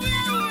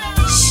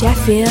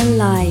Sheffield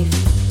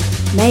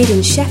Live. Made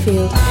in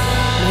Sheffield,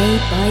 made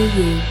by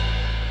you.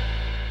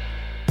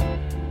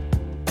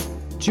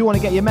 Do you want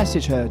to get your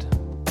message heard?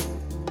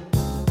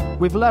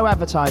 With low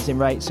advertising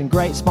rates and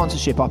great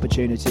sponsorship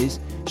opportunities,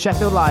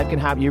 Sheffield Live can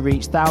help you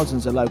reach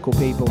thousands of local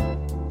people.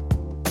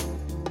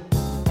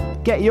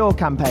 Get your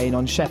campaign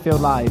on Sheffield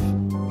Live.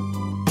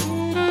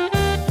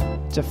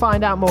 To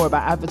find out more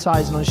about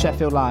advertising on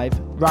Sheffield Live,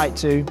 write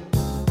to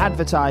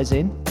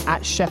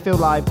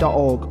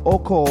advertising@sheffieldlive.org or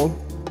call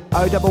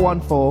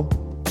 0114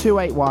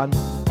 281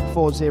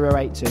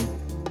 4082.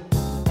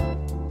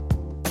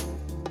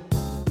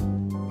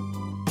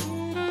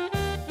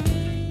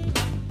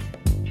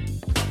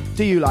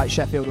 Do you like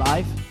Sheffield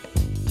Live?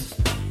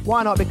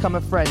 Why not become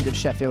a friend of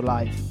Sheffield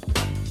Live?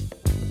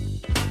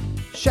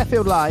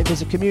 Sheffield Live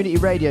is a community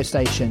radio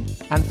station,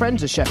 and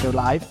friends of Sheffield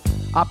Live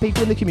are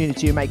people in the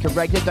community who make a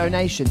regular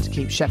donation to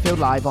keep Sheffield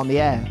Live on the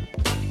air.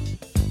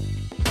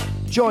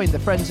 Join the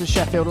Friends of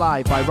Sheffield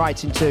Live by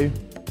writing to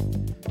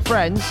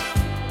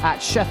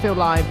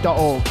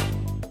friends@sheffieldlive.org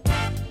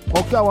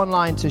or go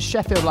online to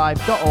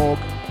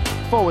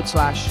sheffieldlive.org/friends.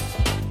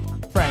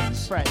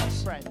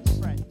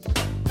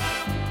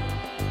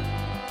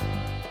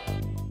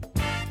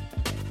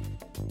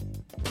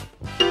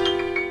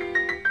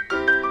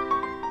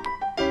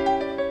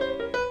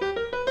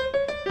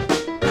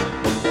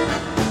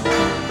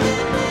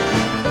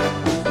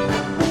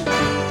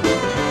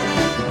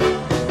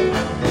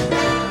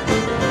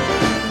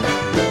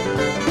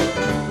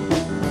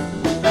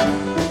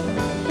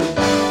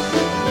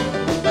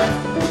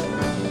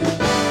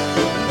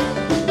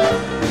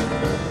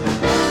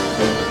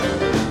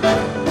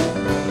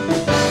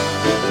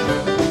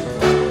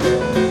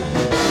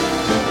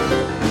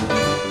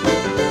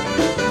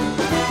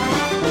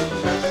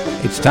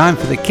 It's time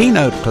for the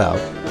Keynote Club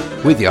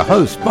with your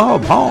host,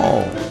 Bob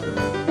Hall.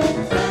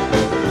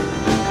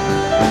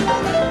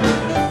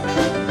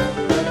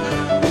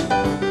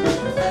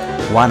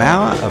 1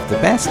 hour of the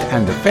best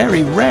and the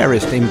very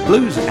rarest in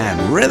blues and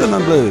rhythm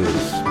and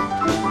blues.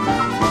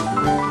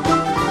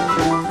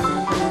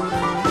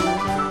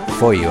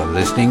 For your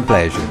listening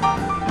pleasure.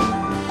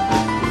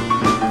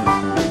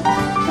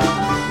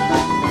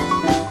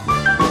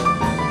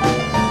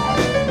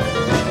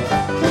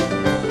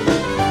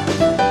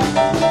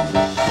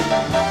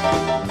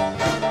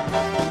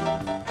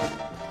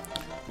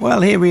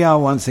 Well, here we are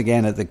once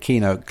again at the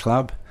Keynote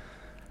Club,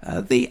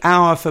 the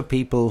hour for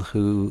people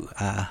who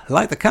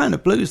like the kind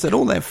of blues that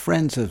all their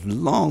friends have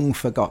long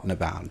forgotten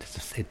about.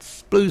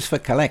 It's blues for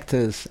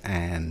collectors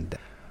and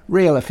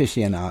real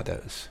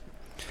aficionados.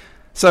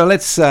 So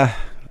let's go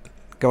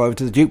over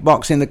to the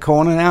jukebox in the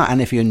corner now,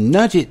 and if you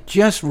nudge it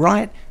just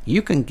right,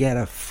 you can get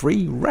a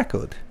free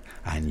record,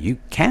 and you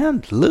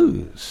can't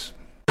lose.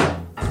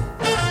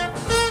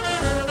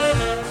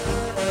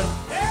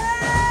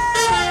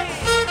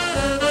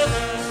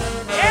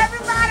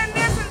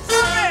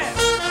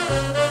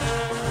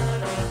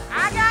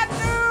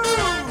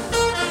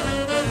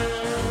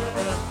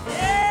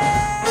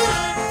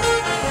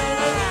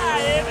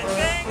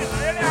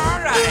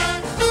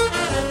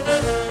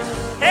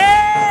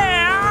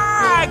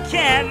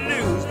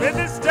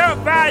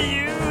 I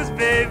use,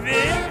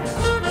 baby.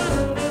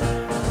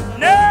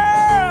 No,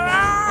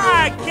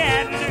 I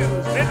can't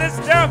lose with the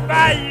stuff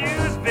I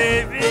use,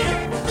 baby.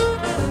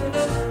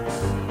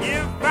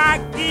 If I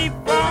keep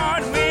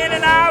on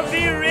winning, I'll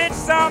be rich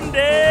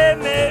someday,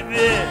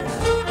 maybe.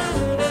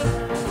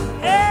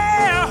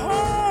 Yeah, a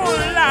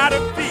whole lot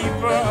of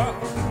people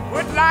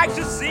would like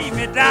to see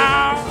me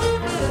down.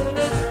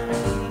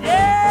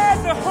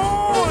 Yes, a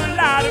whole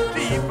lot of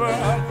people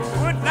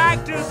would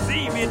like to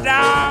see me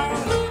down.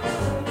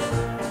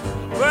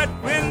 But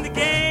when the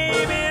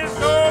game is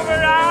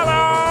over,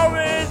 I'll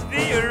always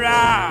be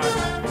around.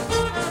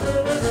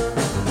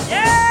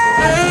 Yeah!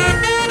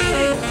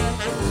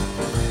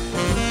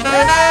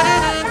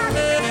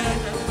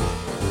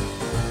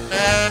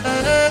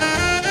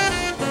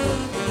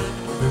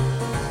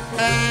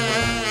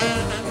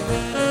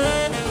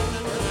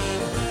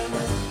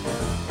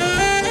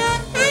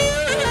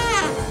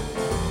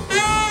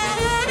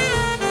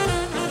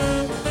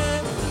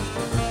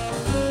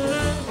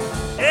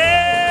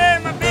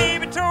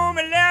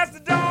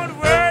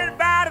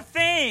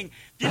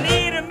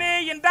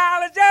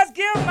 Just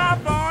give my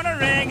phone a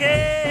ring.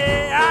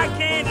 Hey, I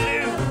can't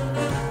lose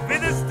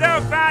with the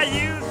stuff I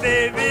use,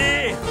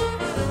 baby.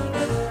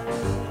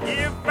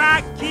 If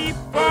I keep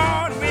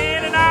on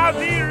winning, I'll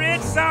be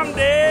rich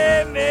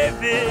someday,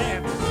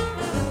 maybe.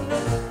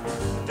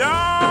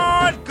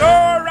 Don't go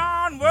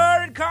around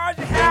worried cause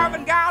you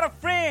haven't got a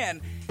friend.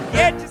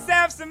 Get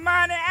yourself some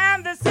money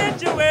and the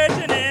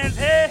situation is,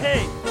 hey,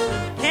 hey,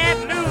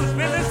 can't lose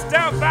with the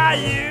stuff I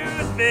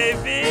use,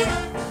 baby.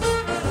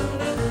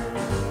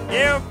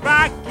 If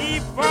I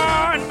keep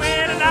on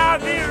winning, I'll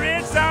be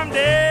rich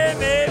someday,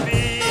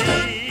 baby.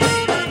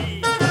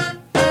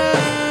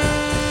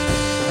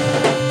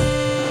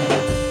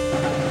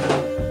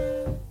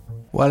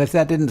 Well, if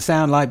that didn't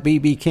sound like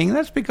B.B. King,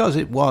 that's because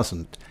it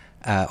wasn't.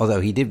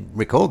 Although he did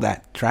record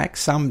that track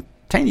some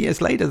 10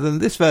 years later than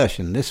this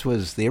version. This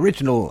was the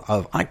original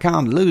of I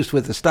Can't Lose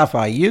With the Stuff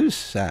I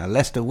Use,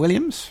 Lester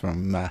Williams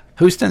from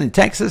Houston in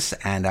Texas,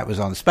 and that was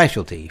on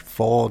Specialty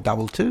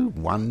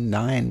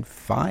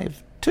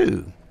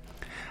 422-1952.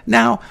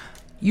 Now,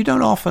 you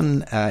don't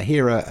often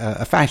hear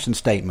a fashion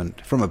statement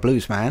from a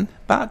bluesman,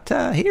 but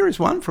here is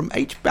one from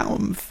H.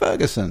 Bowman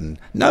Ferguson,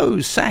 No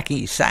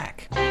Sacky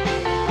Sack.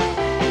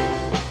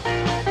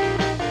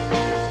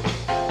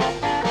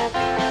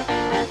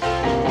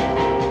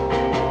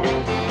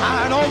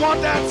 I don't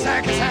want that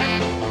sacky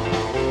sack.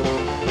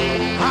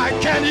 I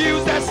can't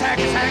use that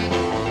sacky sack.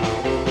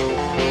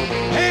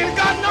 Ain't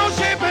got no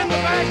shape in the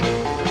back.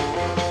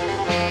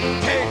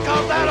 Take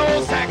off that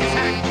old sacky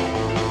sack.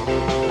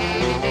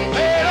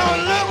 They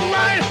don't look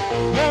right,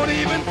 won't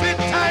even fit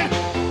tight.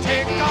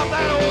 Take off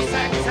that old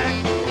sacky sack.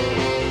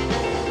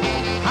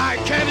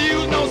 I can't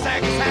use no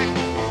sacky sack.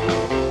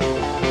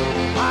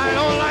 I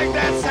don't like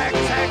that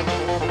sacky sack.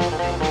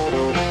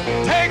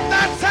 Take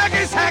that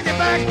sacky sacky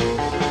back.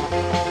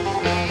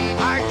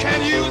 I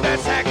can't use that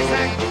sacky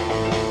sack.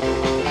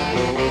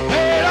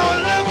 They don't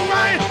look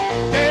right,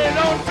 they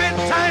don't fit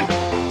tight.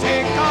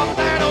 Take off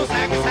that old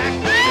sacky sack.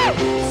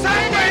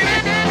 Sack baby.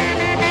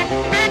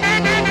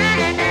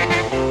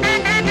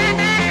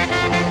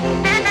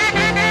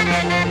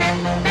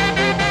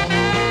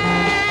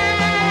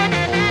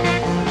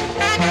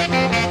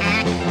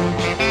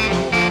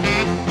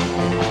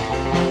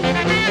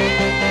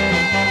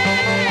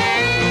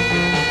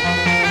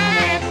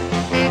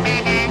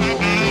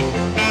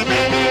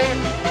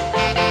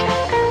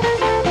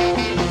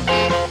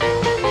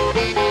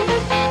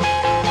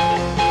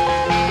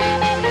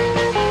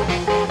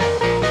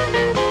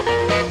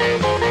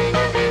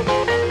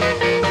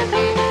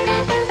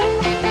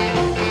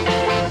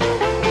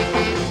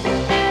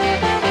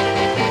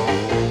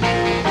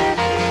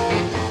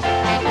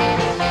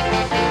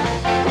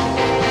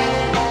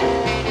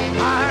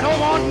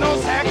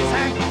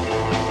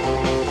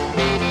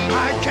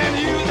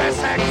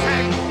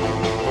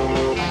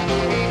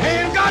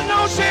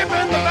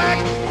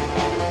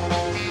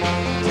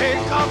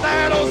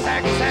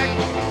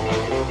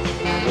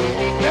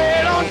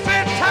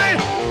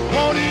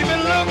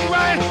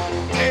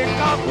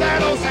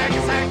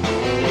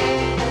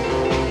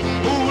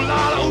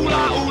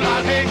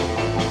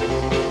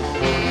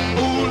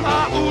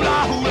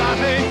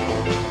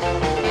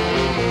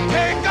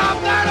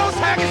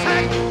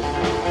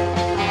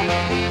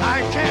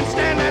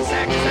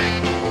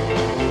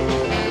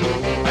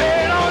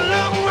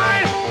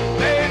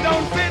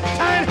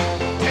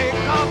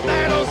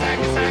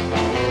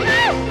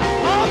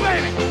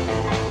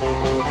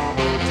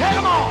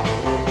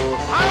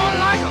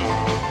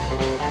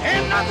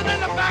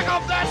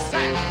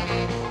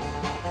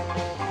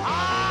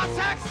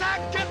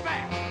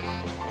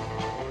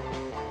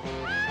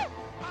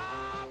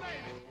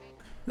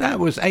 That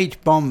was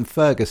H. Bomb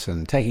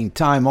Ferguson taking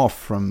time off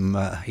from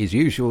his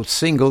usual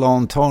single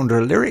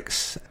entendre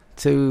lyrics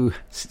to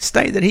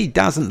state that he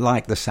doesn't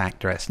like the sack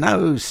dress.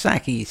 No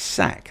sacky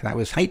sack. That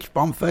was H.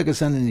 Bomb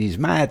Ferguson and his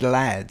Mad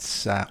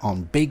Lads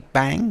on Big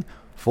Bang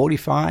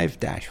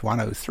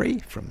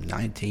 45-103 from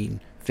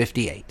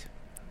 1958.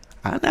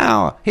 And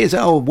now, here's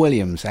Earl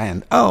Williams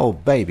and Oh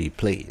Baby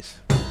Please.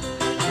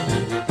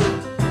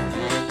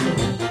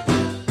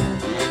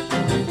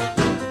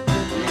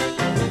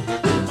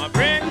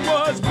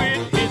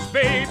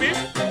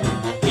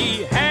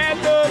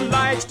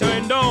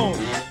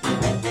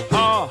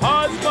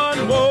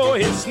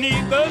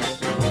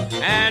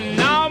 And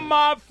now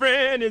my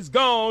friend is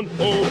gone.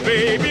 Oh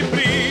baby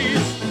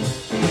please,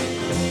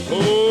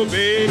 oh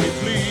baby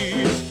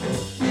please,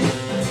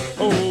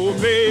 oh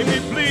baby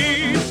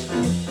please,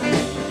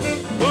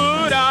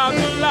 put out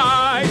the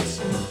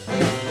lights.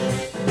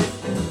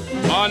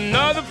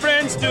 Another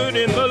friend stood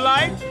in the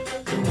light.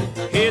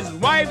 His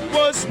wife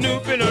was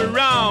snooping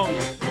around.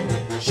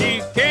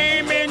 She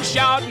came in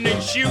shouting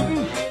and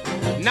shooting.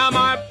 Now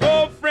my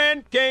poor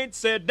friend can't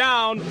sit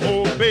down.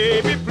 Oh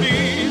baby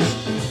please,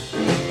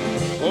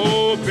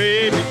 oh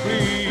baby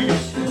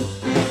please,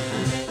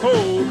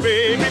 oh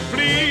baby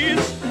please,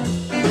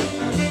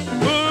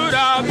 put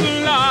out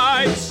the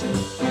lights.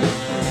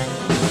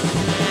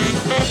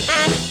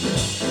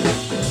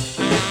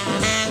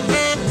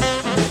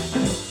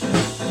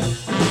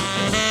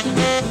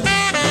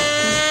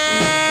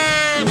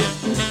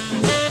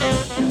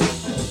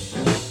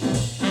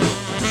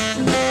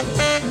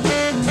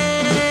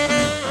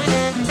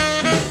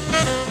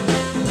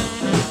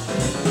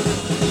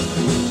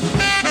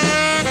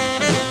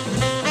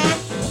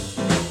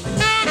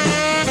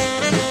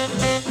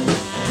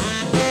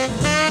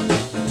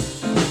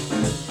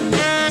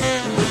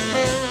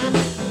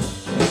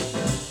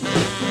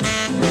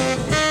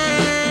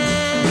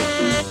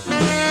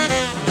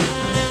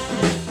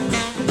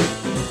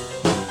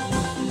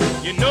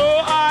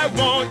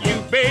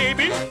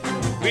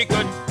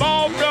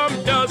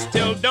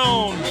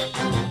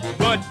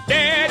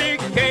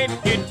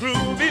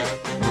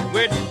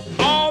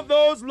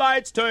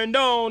 Turned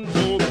on,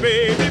 oh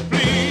baby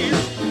please,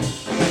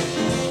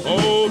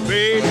 oh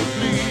baby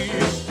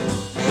please,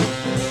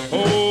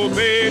 oh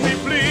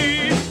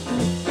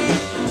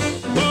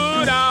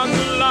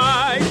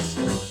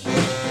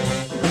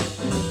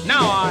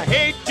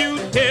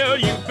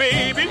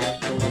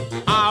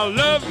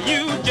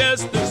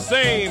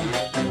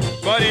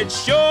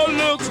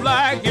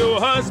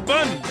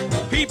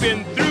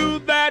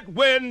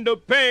under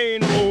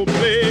pain. Oh,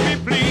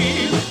 baby,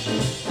 please.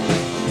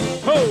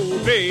 Oh,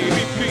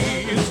 baby,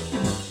 please.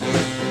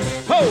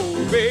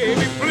 Oh,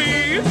 baby,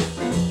 please.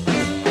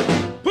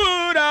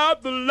 Put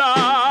out the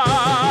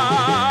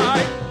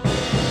light.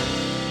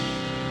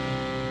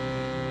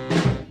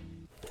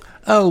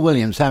 Earl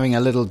Williams having a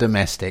little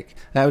domestic.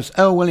 That was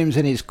Earl Williams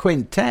and his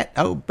quintet.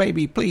 Oh,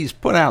 baby, please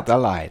put out the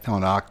light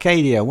on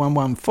Arcadia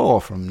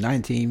 114 from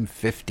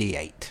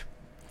 1958.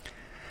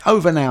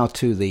 Over now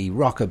to the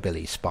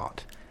rockabilly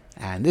spot.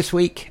 And this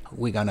week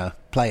we're going to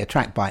play a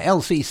track by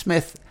L.C.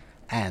 Smith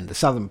and the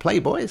Southern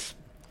Playboys.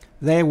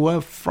 They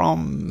were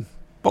from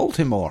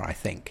Baltimore, I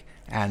think.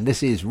 And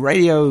this is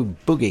Radio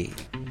Boogie.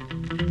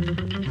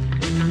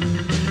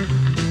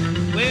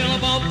 Well, I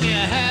bought me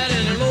a hat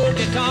and a little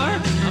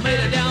guitar. I made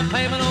a down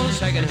payment on a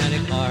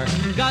second-hand car.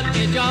 Got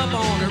me a job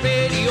on the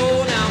radio.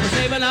 Now I'm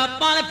saving up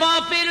money for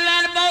a fiddle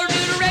and a bow to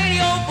the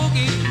Radio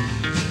Boogie.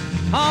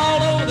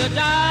 All over the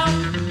dial.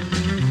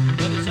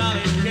 With a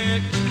solid kick,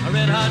 a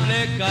red-hot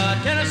lick,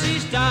 Tennessee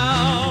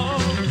style.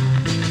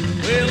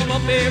 Well, I'm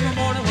up every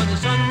morning when the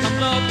sun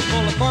comes up.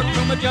 Pull a cork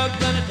from a jug,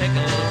 gonna take a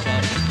little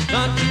sup.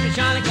 Sun keep me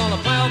shining, gonna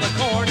plow the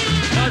corn.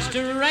 Touch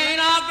the rain,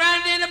 I'll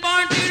grind in the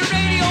barn to the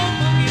Radio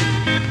Boogie.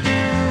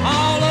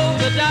 All over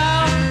the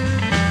dial.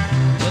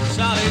 With a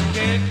solid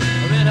kick,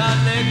 a red-hot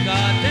lick,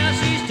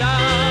 Tennessee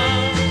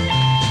style.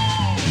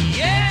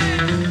 Yeah!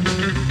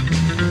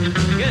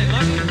 Get it,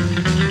 Lucky.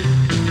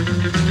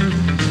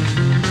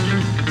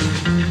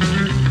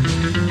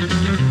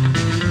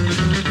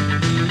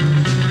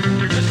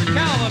 Mr.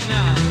 Calvin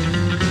now.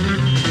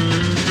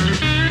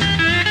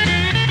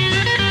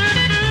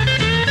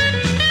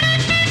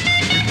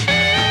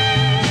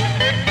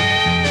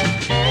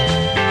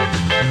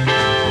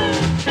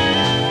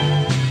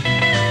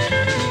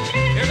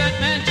 Hear that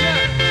man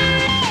chirp?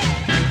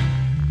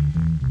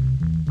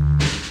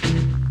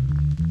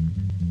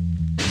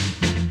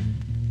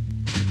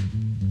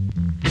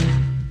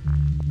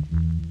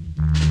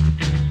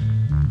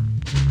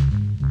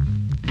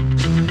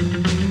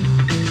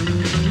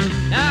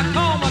 Now I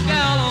called my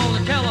gal on the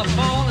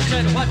telephone and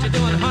said, what you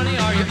doing, honey?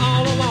 Are you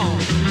all alone?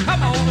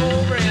 Come on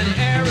over in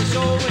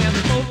Arizona and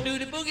we both do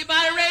the boogie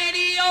by the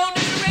radio,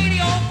 do the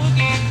Radio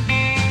Boogie.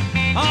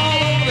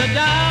 All over the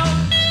dial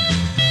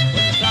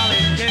with a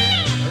solid kick, a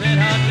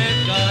red-hot lick,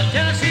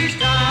 Tennessee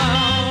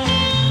style.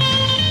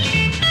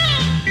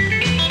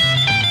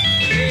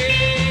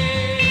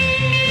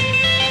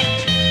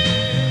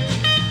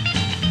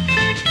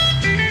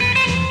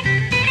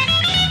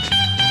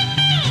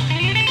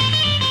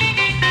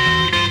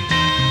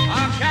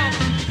 I'll count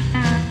 'em.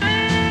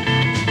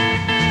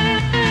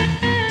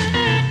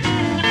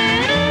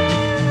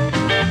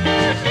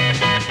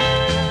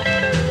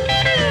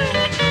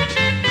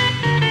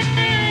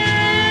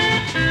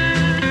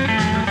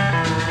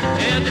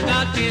 And I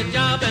got me a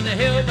job in the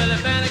hillbilly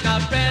band. I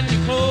got brand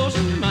new clothes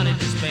and money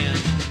to spend.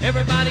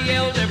 Everybody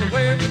else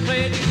everywhere we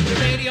play, do the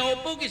Radio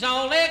Boogie's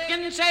all they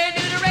can say.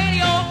 Do the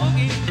Radio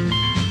Boogie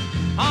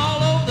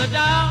all over the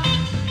dial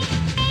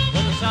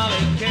with a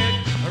solid kick,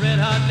 a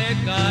red-hot lick,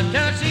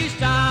 Tennessee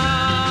style.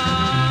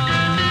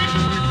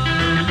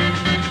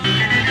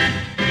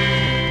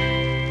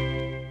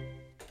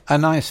 A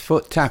nice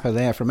foot tapper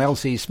there from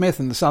L.C. Smith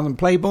and the Southern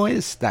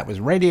Playboys. That was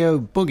Radio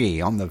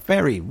Boogie on the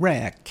very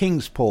rare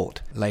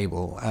Kingsport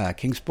label,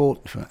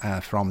 Kingsport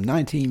from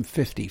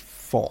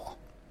 1954.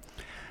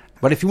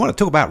 But if you want to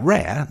talk about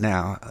rare,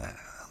 now,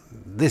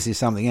 this is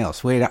something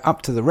else. We're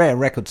up to the rare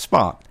record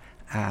spot.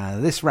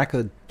 This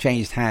record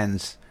changed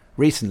hands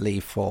recently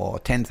for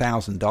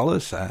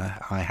 $10,000.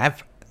 I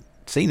have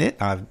seen it.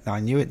 I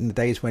knew it in the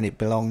days when it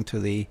belonged to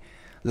the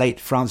late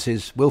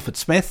Francis Wilford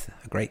Smith,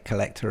 a great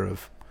collector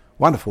of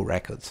wonderful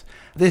records.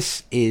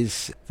 This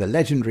is the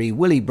legendary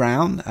Willie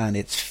Brown and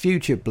it's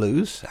Future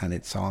Blues, and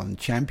it's on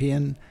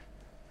Champion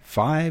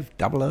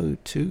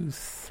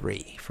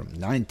 50023 from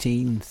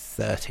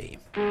 1930.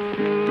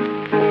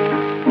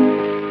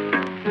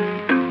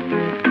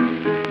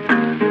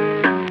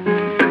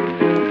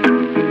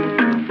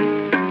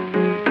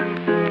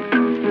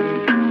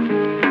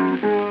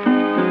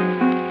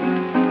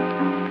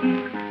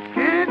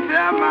 Can't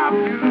tell my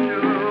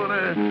future, Lord.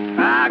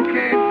 I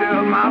can't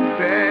tell my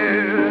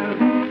past.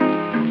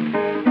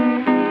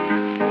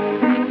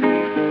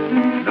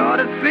 Lord,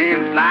 it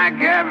seems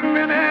like every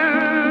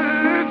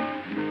minute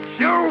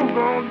sure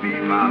gonna be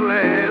my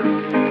last.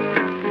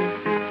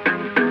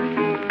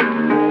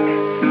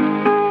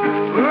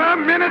 Well, a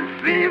minute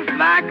seems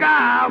like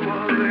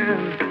hours,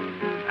 and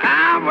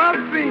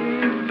hours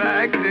seems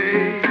like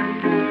days.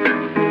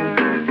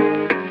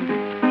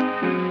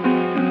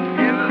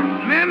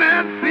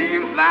 Minute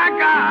seems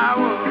like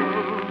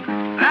hours,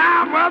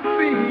 hours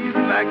seems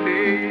like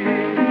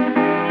days.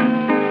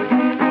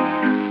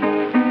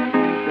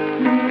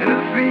 And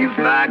it seems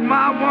like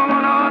my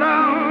woman ought to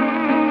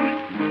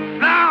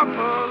stop a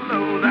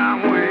low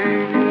down way.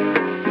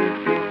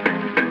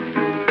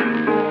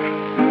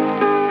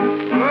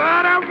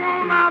 But I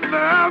want my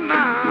love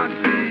now,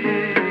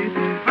 she's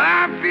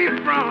 5 feet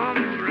from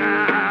the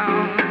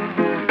ground.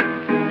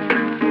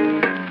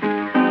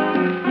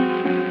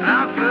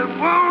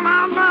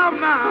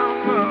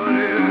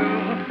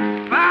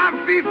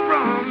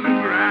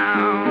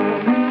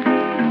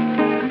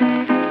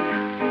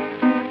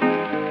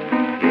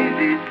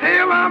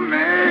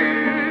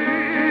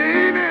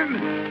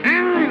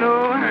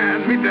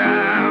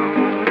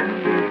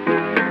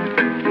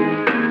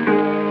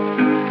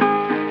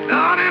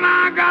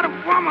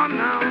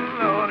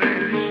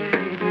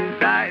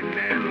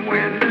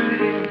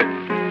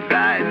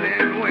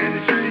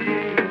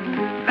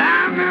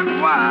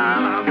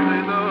 while. I say,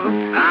 though,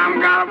 I'm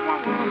got a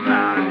woman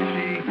now, and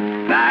she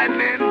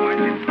lightning when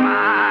she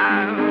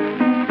smiles.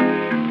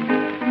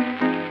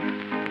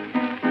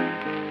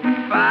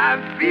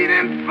 5 feet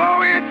and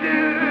 4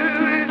 inches,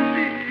 and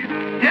she's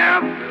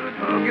just good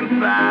looking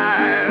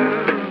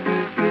size.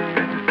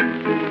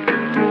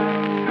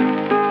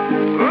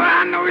 Oh,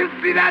 I know you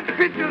see that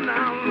picture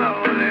now,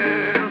 Lord.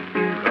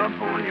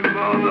 Up on your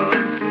mother,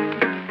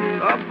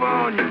 up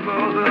on your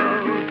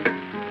mother.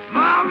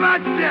 Mama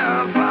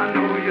Jeff, I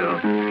know you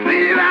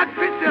see that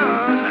picture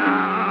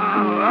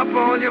now, up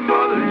on your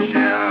mother's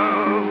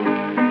shelf.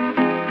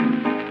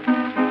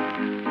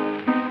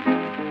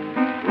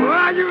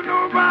 Well, you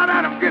know about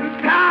that, I'm getting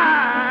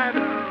tired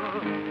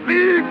of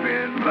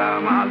sleeping by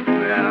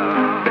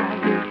myself.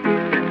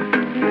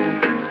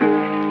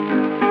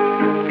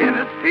 In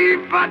a sea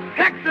for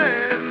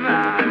Texas,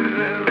 now,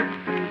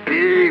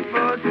 sea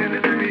for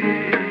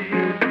Tennessee.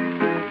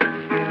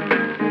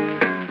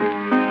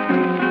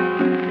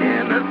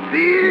 In a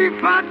sea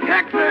for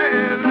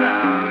Texas,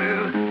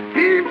 now,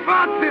 sea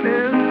for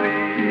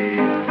Tennessee.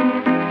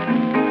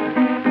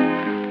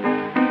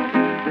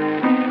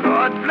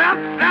 Lord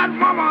bless that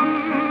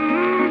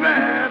woman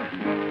that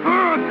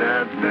put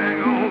that thing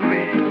on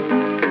me.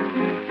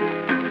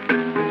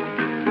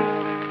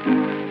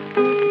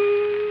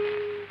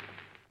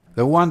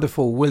 The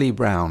wonderful Willie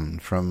Brown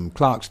from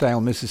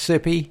Clarksdale,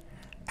 Mississippi,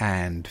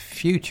 and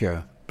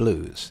Future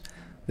Blues.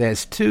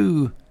 There's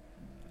 2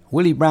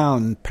 Willie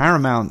Brown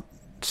Paramount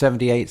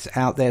 78s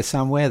out there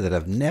somewhere that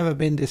have never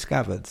been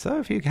discovered. So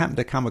if you happen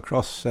to come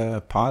across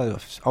a pile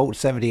of old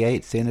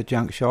 78s in a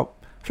junk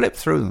shop, flip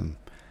through them.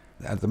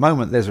 At the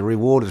moment, there's a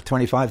reward of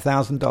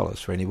 $25,000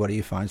 for anybody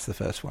who finds the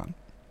first one.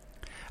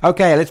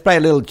 Okay, let's play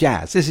a little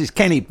jazz. This is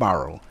Kenny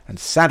Burrell and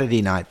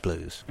Saturday Night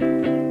Blues.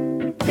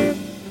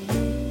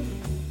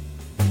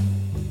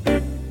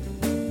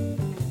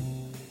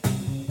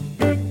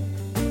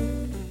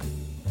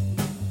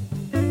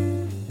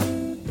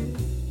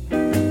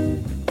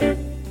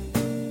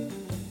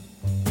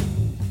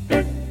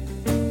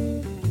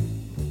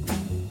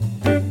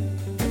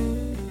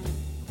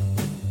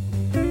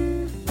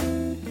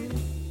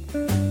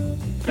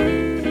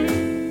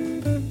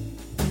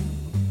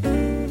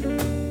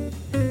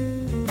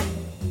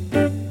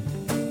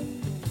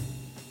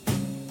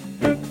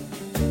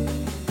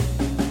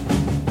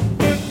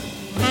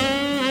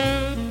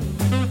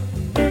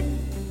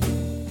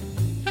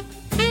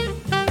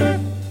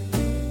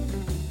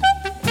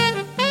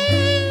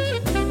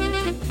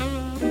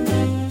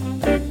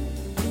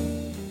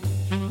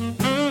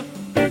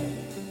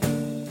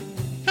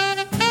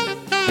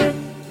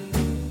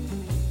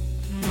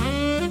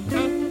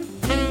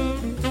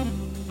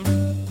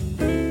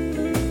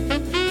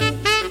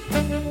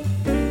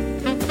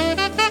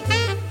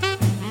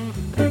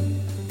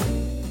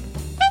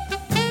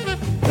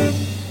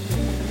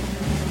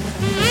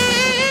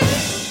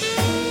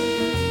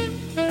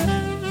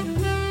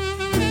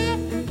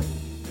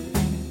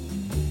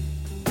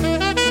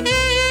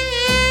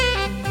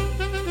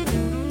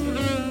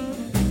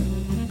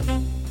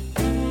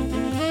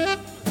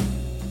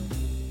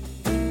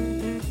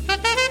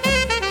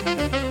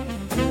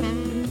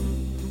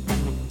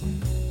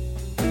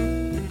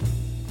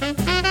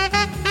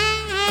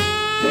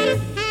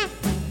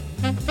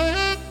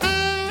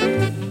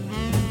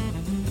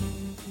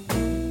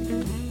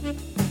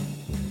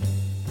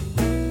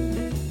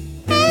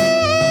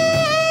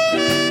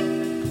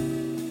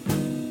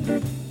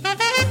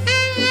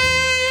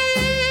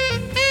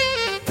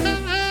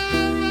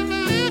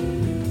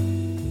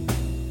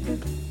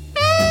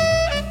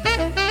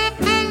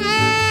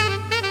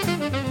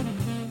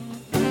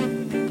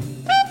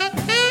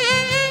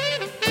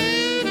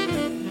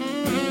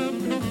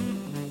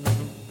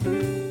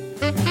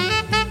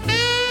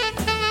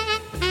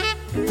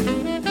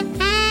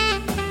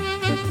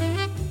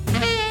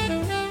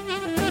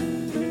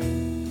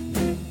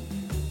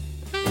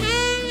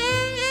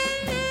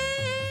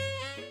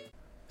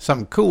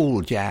 Some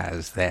cool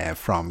jazz there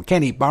from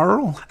Kenny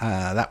Burrell.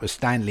 That was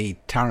Stanley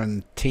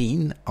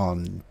Turrentine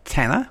on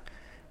tenor.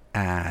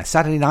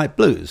 Saturday Night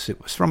Blues. It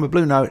was from a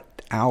Blue Note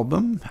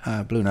album,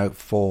 Blue Note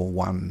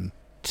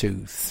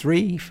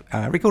 4123,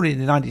 recorded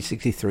in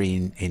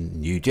 1963 in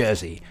New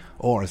Jersey,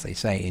 or as they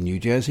say in New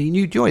Jersey,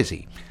 New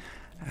Jersey.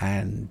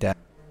 And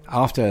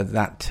after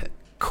that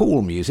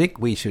cool music,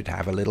 we should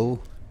have a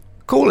little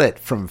Cool It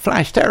from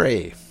Flash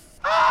Terry.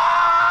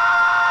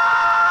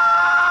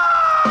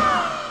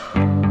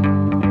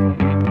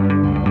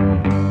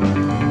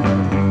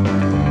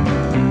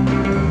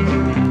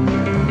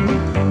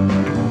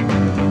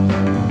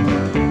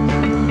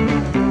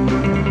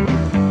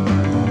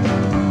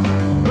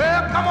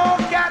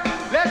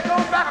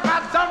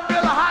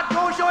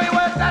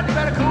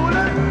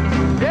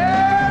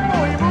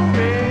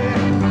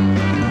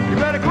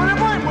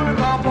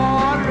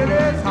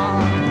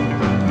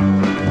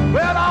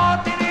 Well, all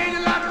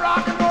teenagers like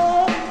rock and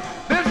roll.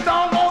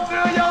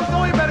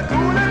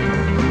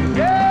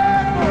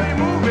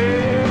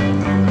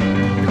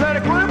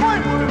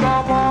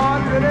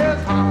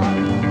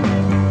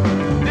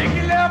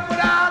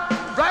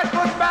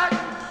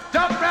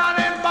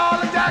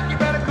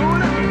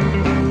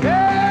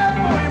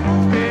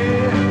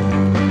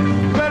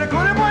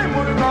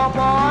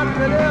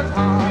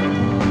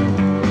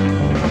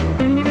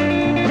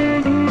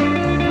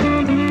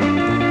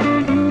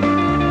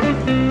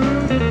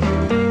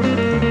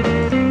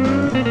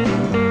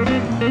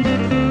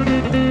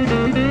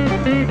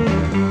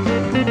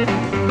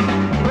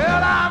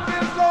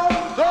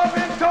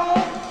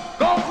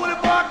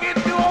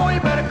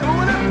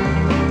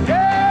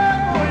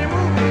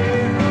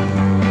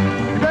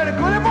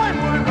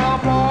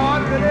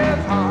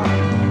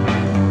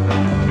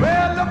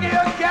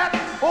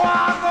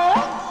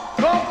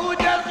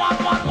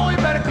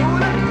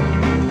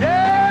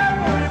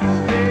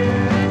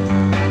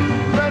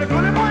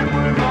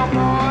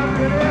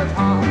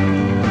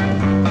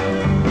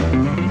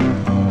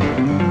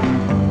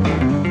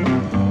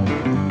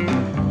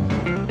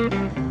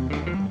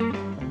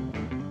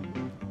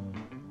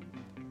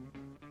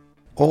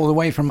 All the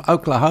way from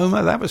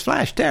Oklahoma, that was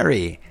Flash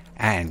Terry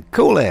and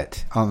Cool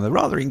It on the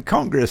rather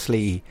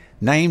incongruously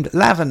named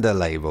Lavender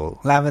label,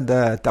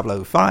 Lavender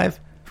 005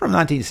 from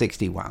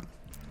 1961.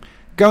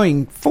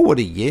 Going forward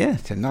a year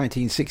to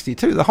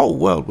 1962, the whole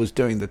world was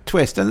doing the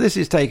twist, and this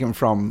is taken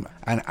from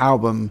an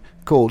album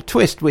called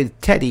Twist with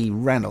Teddy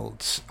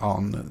Reynolds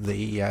on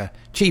the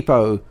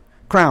cheapo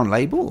Crown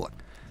label.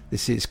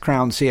 This is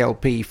Crown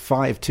CLP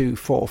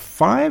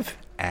 5245,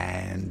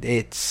 and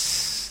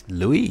it's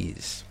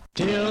Louise.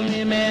 Tell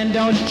me, man,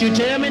 don't you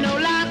tell me no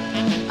lie.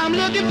 I'm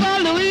looking for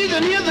Louise,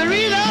 and here's the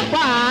reason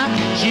why.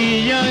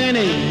 She's young and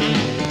age,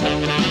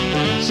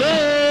 so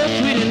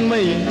sweet and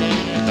way.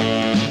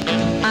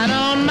 I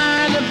don't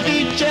mind the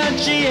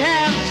features, she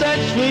has such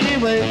sweet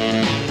way.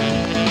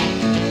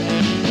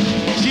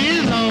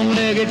 She's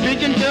long-legged,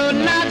 pigeon-toed,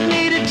 not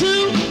needed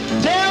too.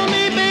 Tell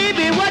me,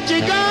 baby, what you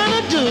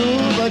gonna do?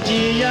 But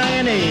she's young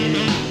and age,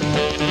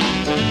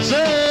 so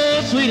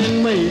sweet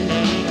and way.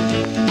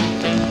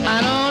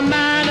 I don't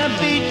mind her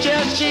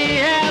features, she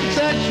has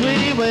such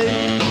sweet way.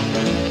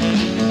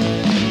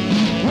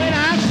 When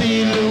I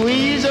see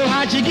Louise, oh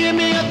how she give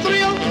me a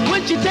thrill.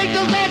 When she take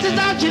those glasses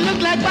out, she look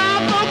like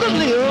Bob Uncle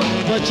Lil.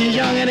 But she's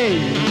young and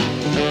age,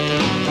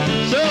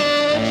 so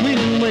sweet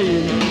and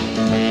way.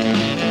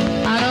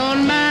 I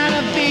don't mind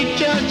her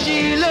features,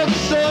 she looks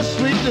so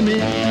sweet to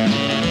me.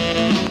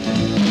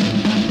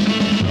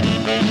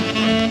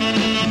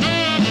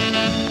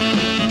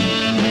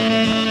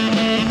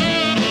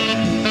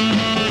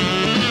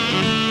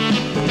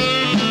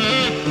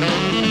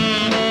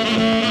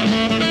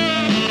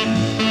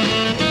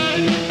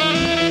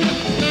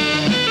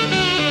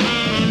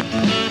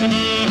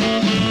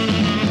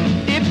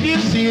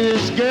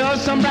 Girl,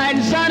 some bright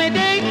and sunny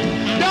day,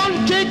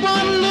 don't take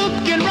one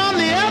look and run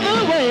the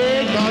other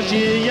way, 'cause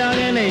she's young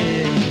and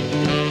age,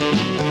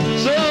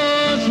 so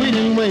sweet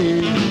and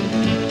way.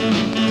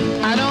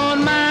 I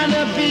don't mind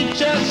her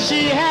features,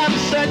 she has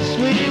such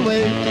sweet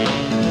way.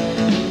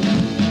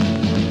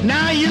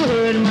 Now you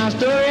heard my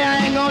story,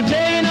 I ain't gonna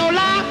tell you no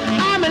lie.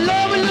 I'm in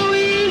love with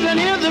Louise, and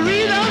here's the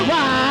reason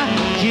why.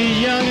 She's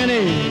young and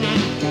age,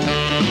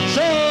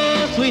 so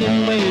sweet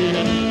and way.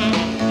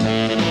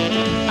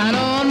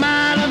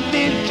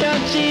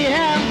 She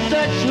has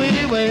such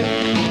sweet way.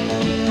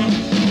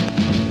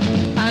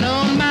 I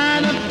don't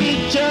mind her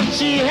features,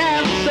 she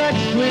has such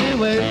sweet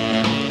way.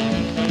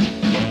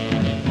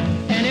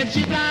 And if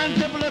she's blind,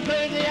 crippled, or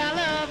crazy, I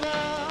love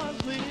her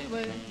sweet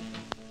way.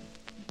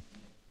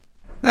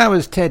 That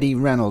was Teddy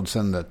Reynolds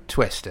and the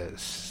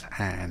Twisters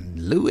and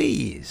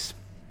Louise.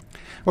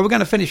 Well, we're going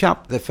to finish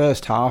up the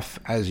first half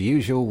as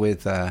usual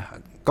with a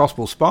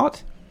gospel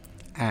spot,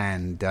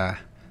 and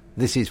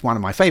this is one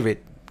of my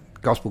favourite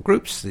gospel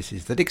groups. This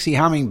is the Dixie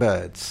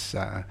Hummingbirds,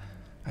 a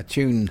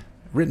tune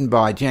written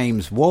by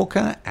James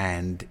Walker,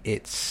 and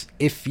it's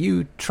If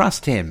You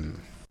Trust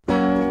Him.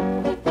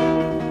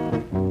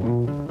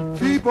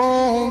 Keep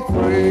on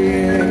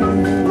praying,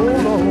 oh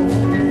Lord,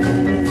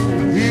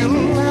 He'll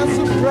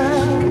answer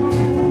prayer.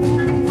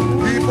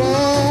 Keep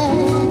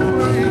on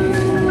praying,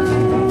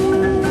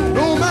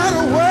 no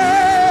matter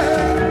where.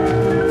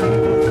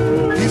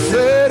 He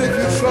said if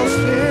you trust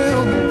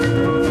Him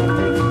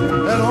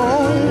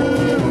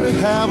and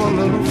have a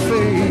little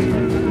faith,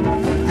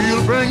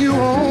 He'll bring you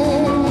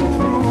home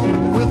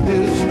through with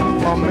His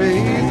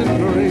amazing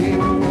grace.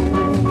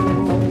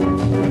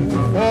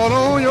 Fall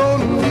on your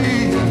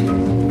knees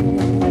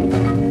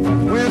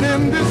when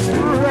in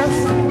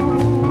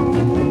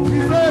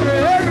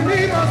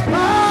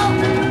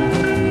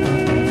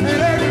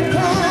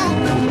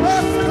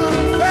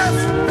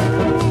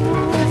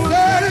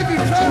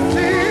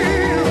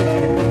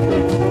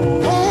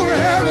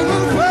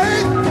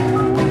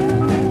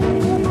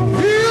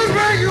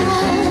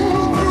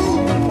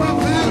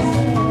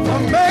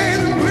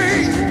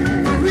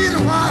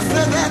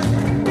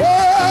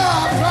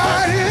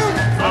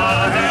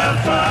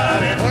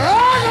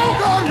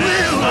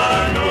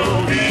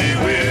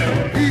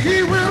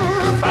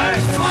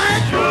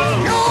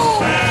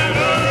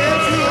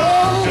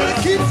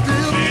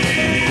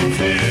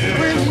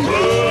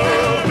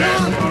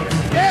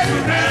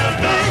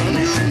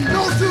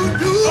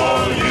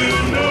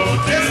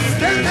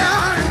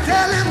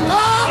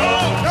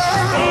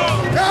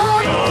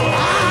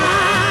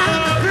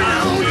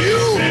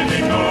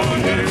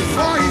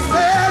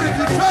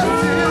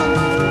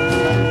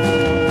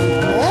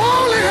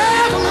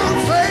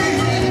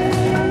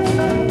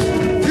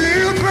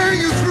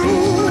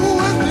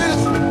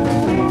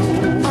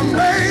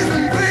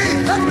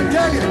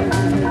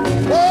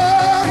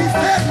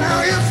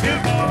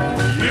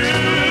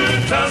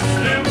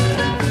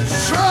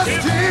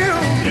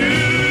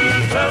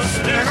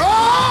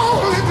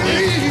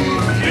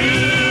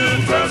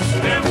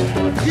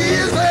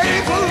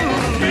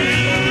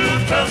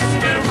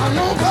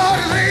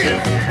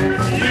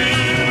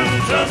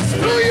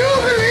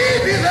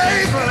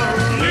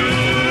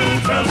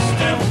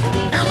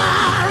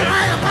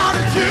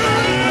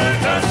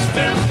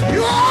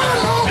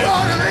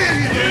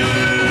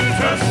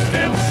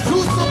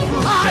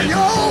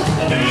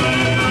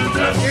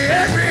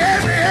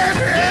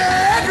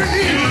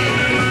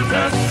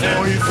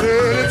Oh, he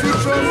said if you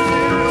trust him,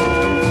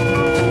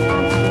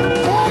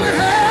 only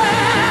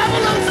have a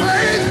little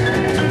faith,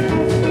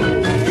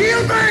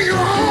 he'll bring you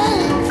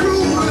home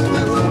through with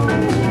this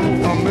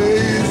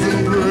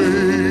amazing grace.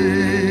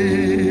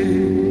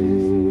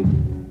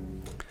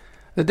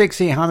 The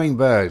Dixie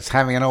Hummingbirds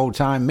having an old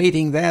time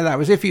meeting there. That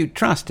was If You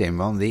Trust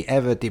Him on the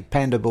ever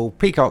dependable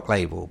Peacock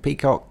label,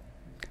 Peacock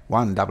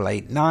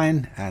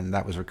 1889, and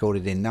that was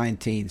recorded in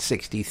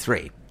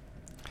 1963.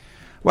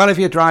 Well, if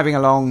you're driving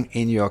along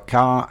in your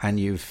car and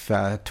you've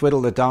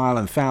twiddled the dial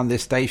and found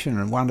this station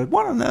and wondered,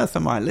 what on earth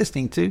am I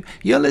listening to?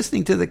 You're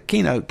listening to the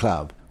Keynote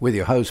Club with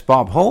your host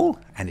Bob Hall,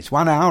 and it's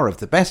 1 hour of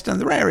the best and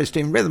the rarest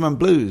in rhythm and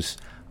blues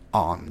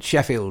on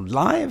Sheffield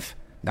Live,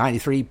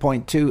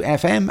 93.2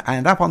 FM,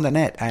 and up on the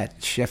net at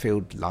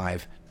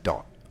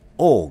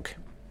sheffieldlive.org.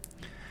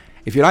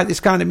 If you like this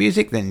kind of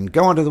music, then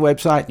go onto the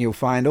website and you'll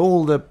find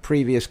all the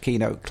previous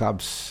Keynote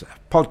Club's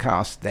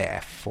podcasts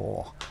there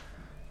for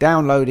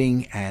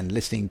downloading and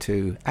listening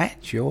to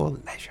at your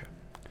leisure.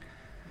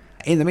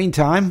 In the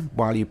meantime,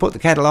 while you put the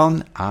kettle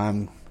on,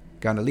 I'm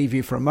going to leave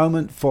you for a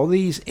moment for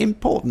these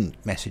important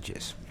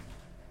messages.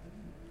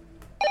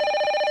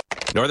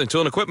 Northern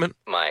Tool and Equipment.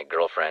 My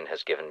girlfriend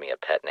has given me a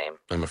pet name.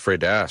 I'm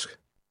afraid to ask.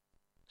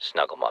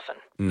 Snuggle Muffin.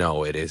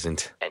 No, it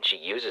isn't. And she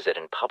uses it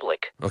in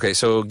public. Okay,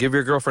 so give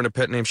your girlfriend a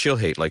pet name she'll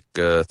hate, like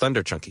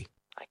Thunder Chunky.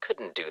 I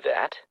couldn't do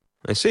that.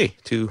 I see.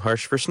 Too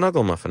harsh for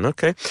Snuggle Muffin.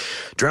 Okay.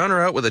 Drown her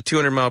out with a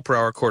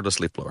 200-mile-per-hour cordless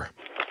leaf blower.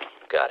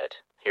 Got it.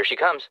 Here she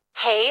comes.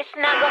 Hey,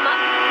 Snuggle Muffin.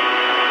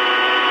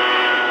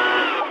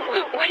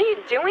 What are you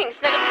doing,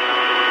 Snuggle?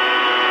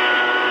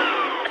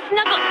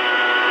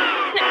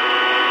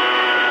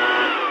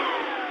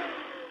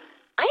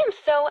 I am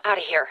so out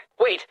of here.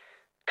 Wait.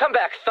 Come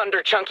back,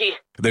 Thunder Chunky.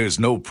 There's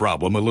no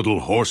problem a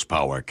little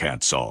horsepower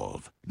can't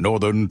solve.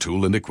 Northern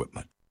Tool and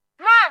Equipment.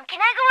 Mom,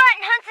 can I go out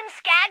and hunt some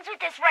skags with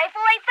this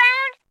rifle I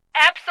found?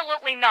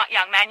 Absolutely not,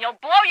 young man.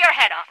 You'll blow your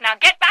head off. Now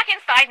get back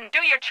inside and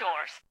do your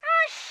chores.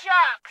 Oh,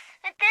 shucks.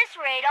 At this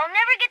rate, I'll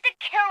never get to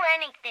kill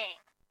anything.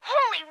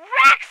 Holy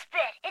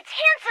rackspit! It's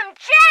Handsome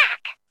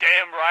Jack!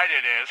 Damn right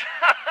it is.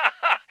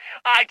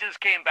 I just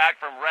came back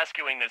from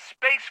rescuing the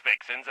space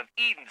vixens of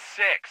Eden 6,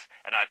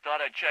 and I thought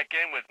I'd check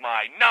in with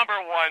my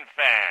 #1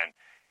 fan.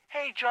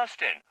 Hey,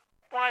 Justin,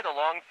 why the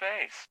long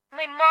face?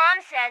 My mom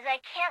says I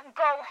can't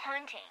go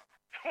hunting.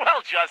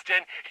 Well,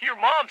 Justin,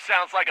 your mom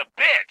sounds like a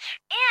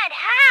bitch. And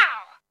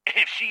how?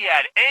 If she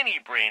had any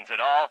brains at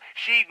all,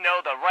 she'd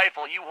know the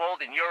rifle you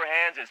hold in your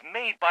hands is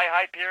made by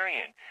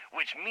Hyperion,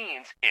 which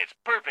means it's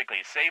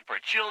perfectly safe for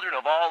children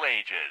of all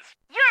ages.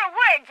 Your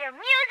words are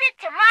music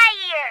to my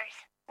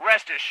ears.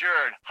 Rest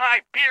assured,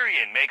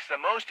 Hyperion makes the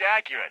most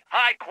accurate,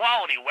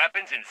 high-quality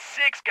weapons in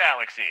 6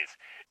 galaxies.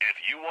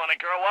 If you want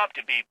to grow up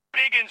to be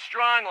big and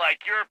strong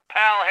like your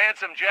pal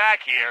Handsome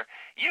Jack here,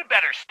 you'd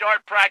better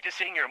start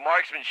practicing your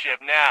marksmanship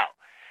now.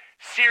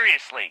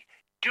 Seriously,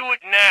 do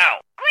it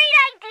now. Great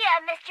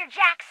idea, Mr.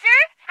 Jack, sir.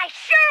 I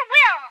sure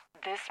will.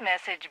 This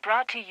message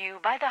brought to you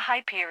by the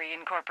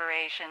Hyperion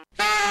Corporation.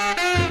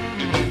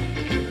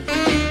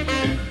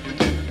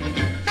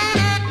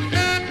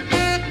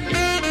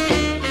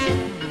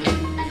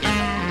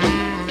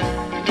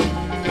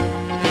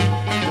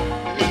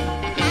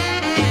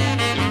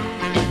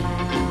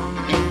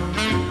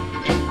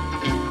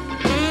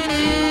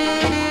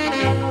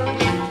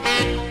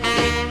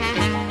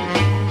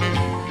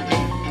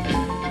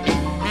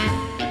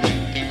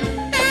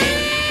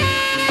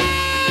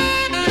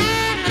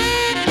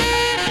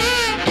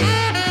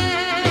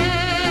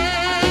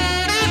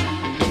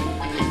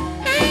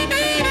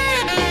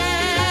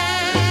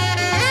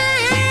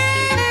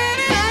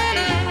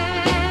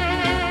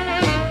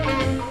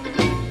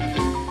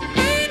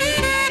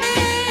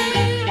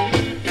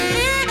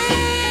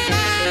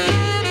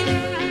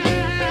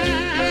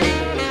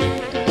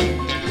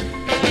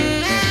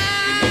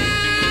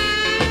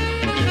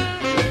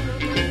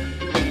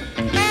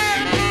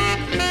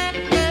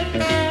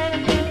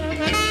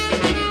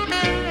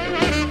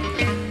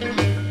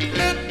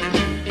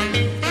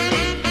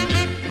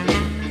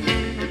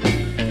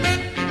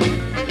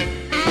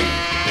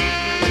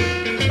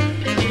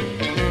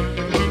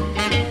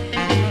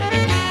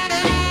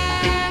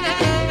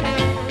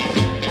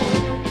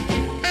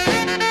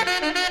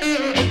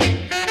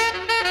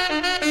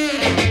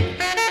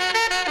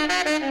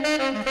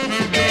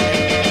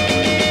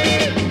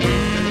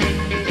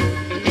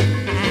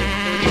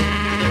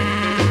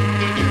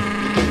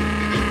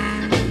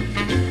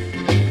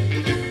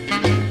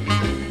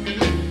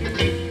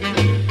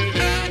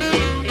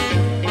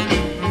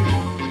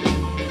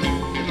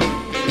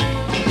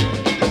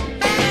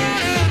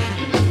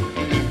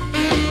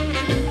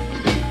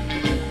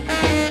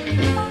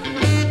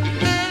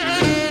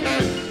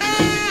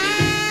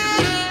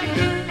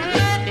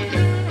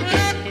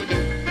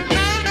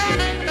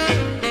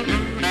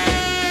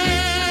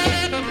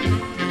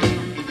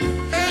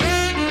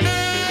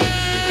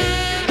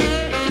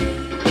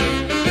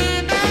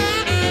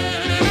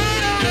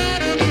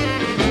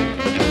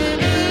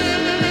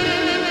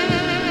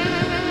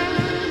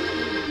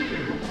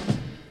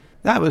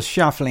 That was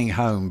Shuffling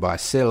Home by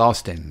Syl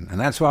Austin, and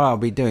that's what I'll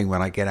be doing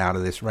when I get out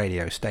of this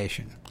radio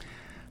station.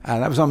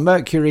 That was on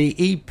Mercury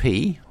EP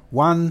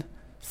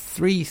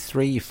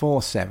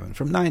 13347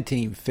 from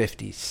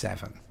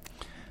 1957.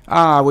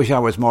 I wish I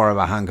was more of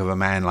a hunk of a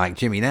man like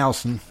Jimmy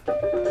Nelson. Well,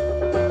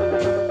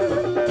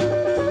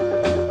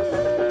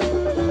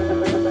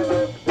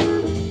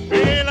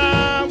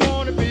 I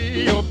want to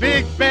be your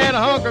big fat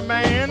hungry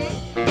man.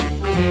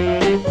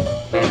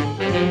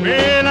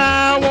 Well,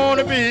 I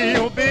want to be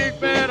your big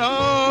fat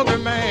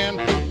hungry man.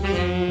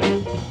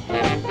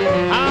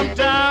 I'm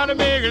tired of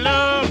making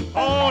love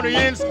on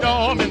the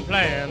installment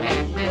plan.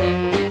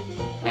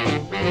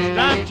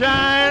 Stop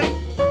trying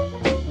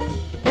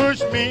to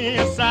push me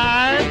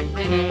aside.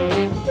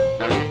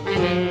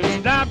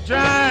 Stop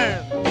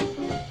trying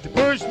to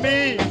push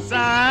me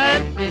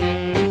aside.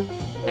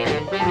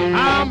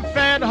 I'm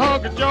fat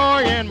hungry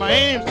joy and my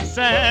aims are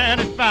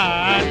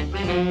satisfied.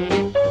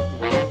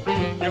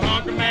 You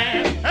hungry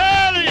man,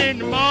 early in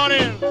the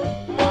morning,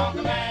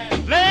 hungry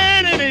man,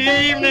 late in the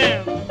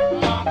evening,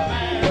 hungry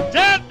man,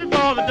 just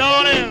before the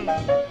dawning,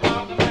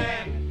 hungry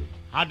man,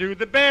 I do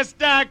the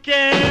best I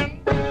can.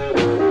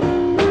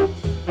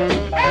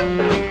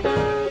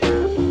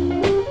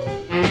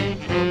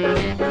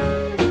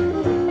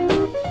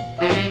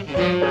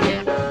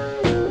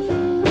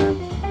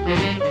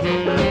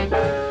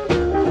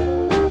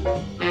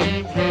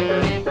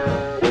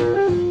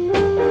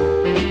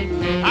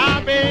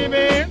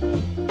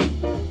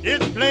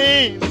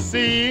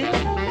 See,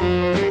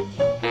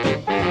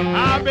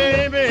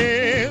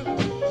 baby,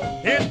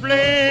 it's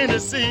plain to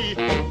see.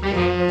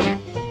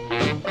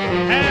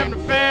 Having a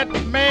fat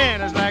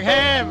man is like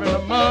having a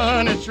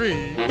money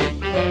tree.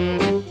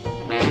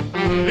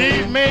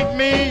 Please make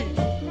me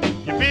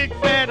your big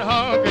fat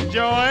hunk of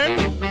joy.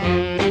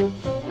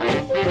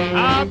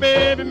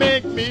 Baby,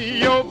 make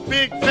me your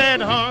big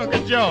fat hunk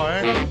of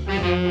joy.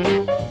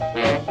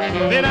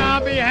 Then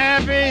I'll be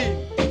happy,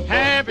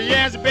 happy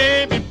as a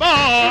baby boy.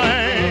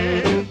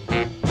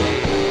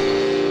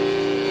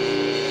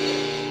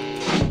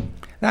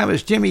 That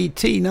was Jimmy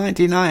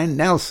T99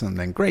 Nelson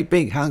and Great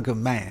Big Hunk of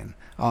Man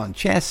on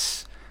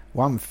Chess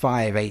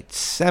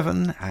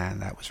 1587,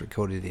 and that was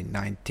recorded in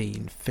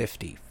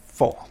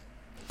 1954.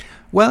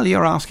 Well,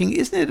 you're asking,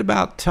 isn't it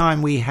about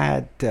time we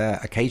had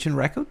a Cajun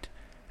record?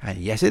 And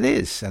yes, it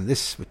is. And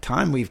this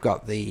time we've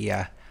got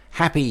the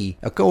happy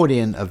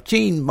accordion of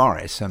Gene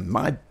Morris and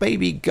My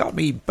Baby Got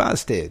Me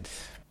Busted.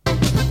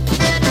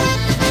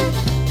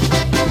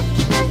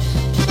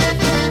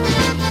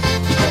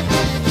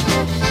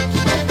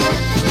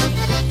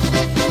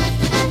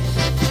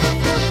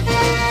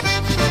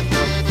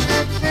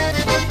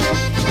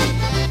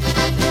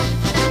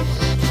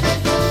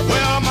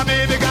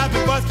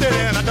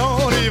 And I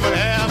don't even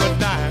have a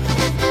dime.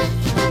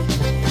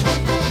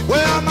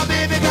 Well, my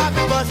baby got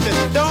me busted,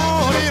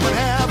 don't even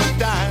have a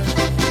dime.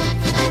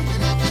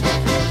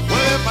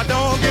 Well, if I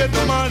don't get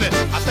the money,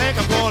 I think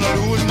I'm gonna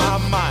lose my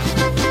mind.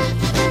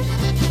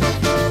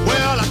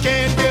 Well, I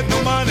can't get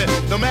no money,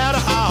 no matter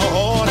how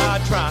hard I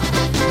try.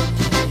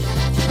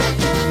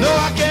 No,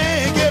 I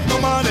can't get no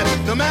money,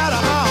 no matter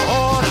how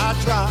hard I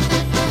try.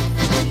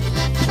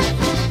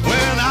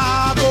 When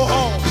I go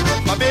home,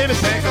 my baby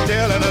thinks I'm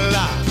telling a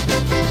lie.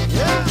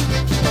 Yeah.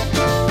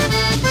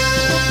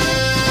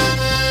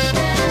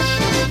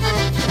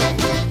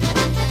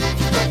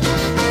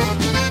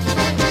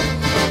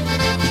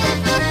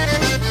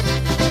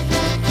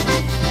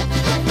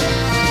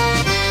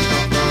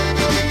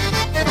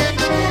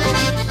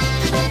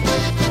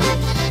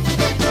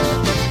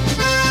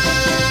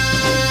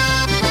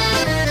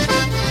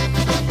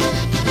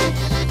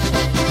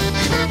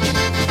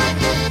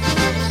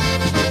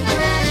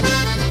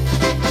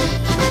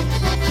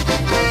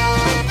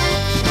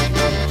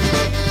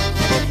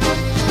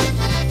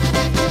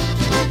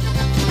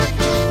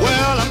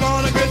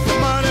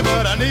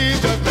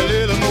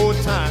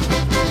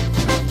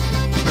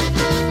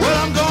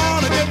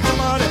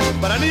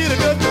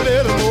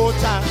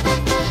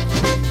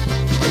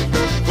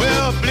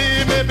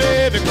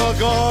 Because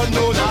God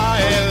knows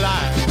I ain't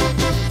lying.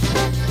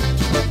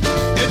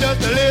 It's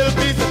just a little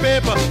piece of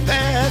paper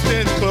passed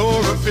in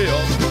chlorophyll.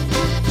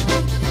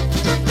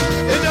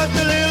 It's just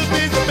a little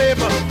piece of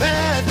paper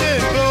passed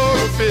in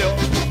chlorophyll.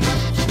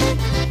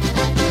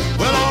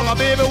 Well, all my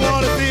baby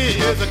wanna see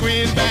is a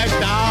greenback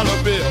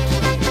dollar bill.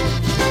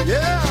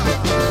 Yeah.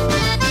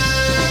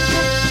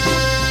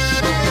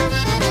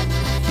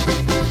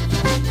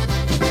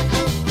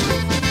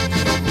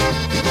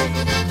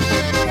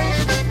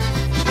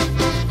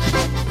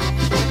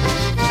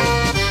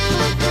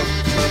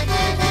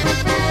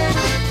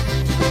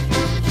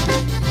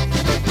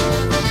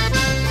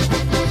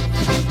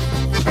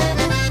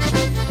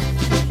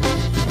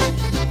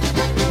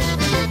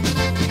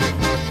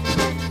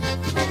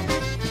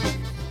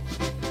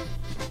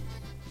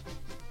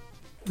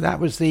 That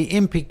was the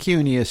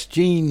impecunious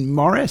Gene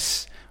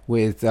Morris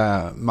with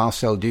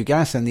Marcel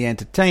Dugas and the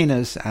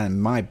Entertainers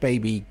and My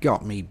Baby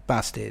Got Me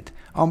Busted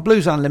on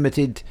Blues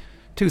Unlimited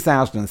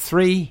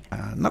 2003.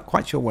 Not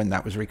quite sure when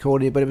that was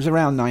recorded, but it was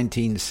around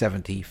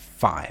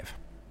 1975.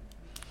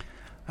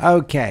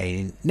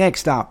 Okay,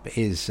 next up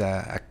is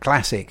a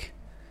classic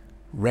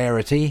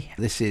rarity.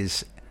 This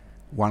is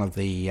one of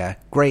the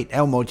great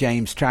Elmore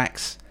James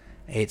tracks.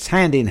 It's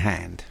Hand in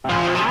Hand.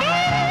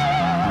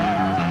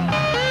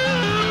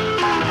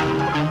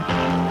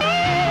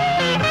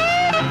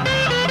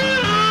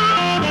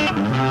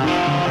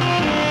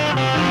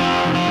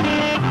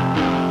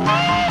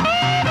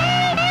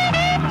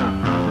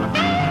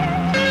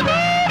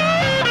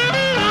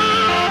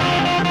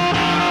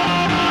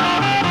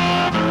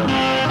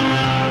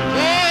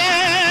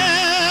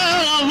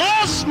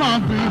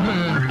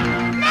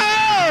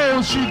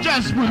 She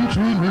just wouldn't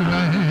treat me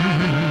right.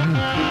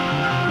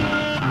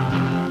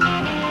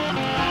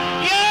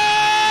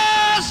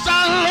 Yes, I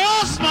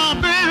lost my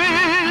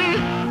baby.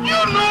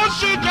 You know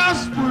she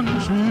just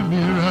wouldn't treat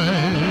me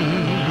right.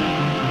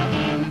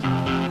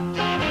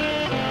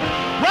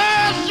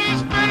 Well, she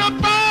spent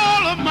up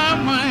all of my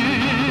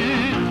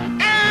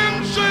money,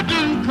 and she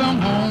didn't come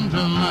home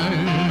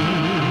tonight.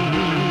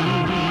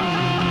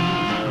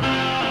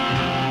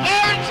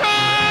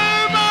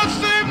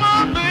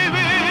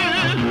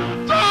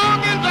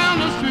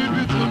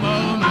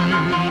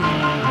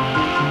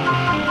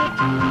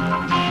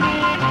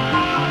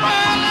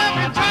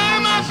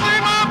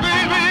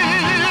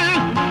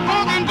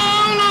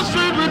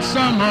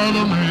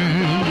 Other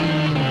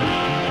man.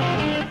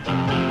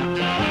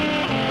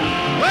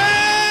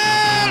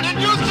 Well, it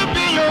used to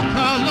be your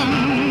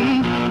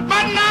cousin,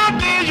 but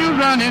nowadays you're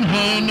running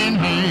hand in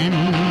hand.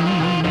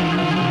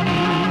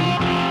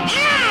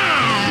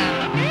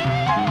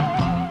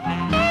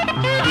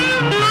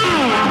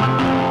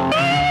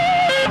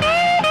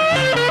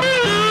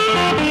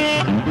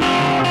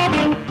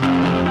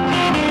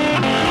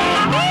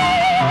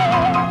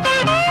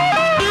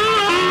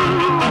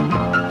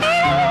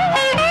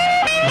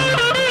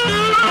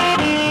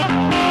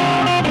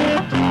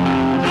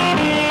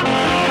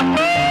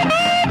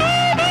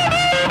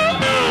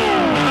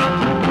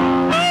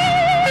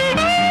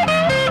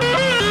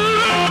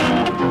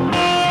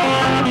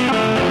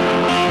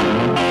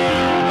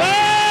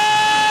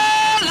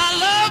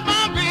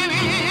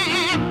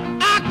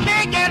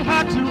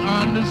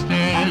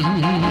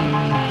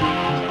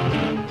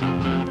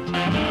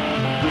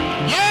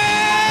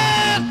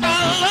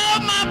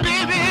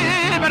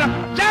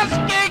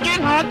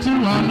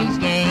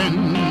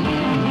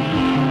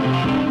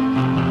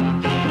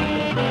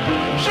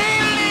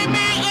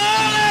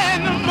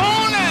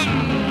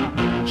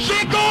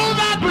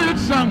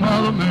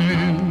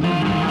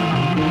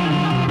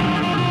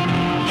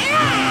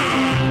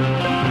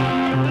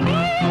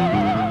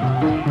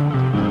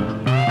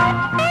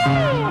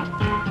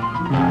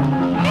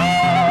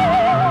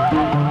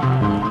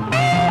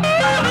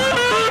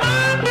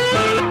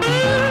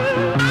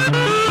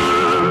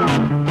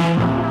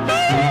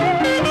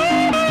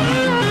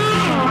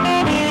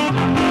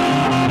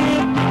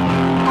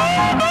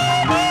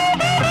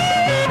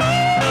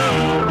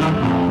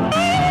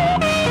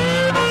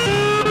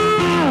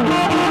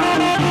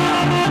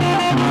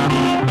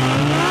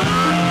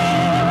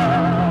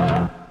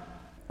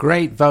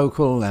 Great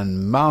vocal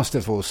and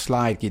masterful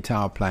slide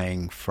guitar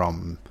playing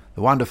from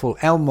the wonderful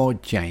Elmore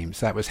James.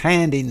 That was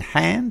Hand in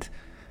Hand,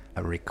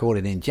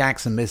 recorded in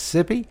Jackson,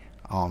 Mississippi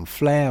on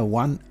Flair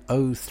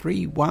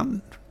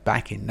 1031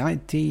 back in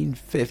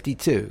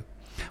 1952.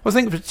 Well,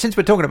 I think since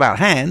we're talking about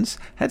hands,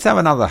 let's have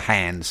another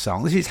hand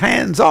song. This is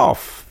Hands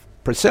Off,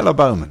 Priscilla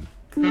Bowman.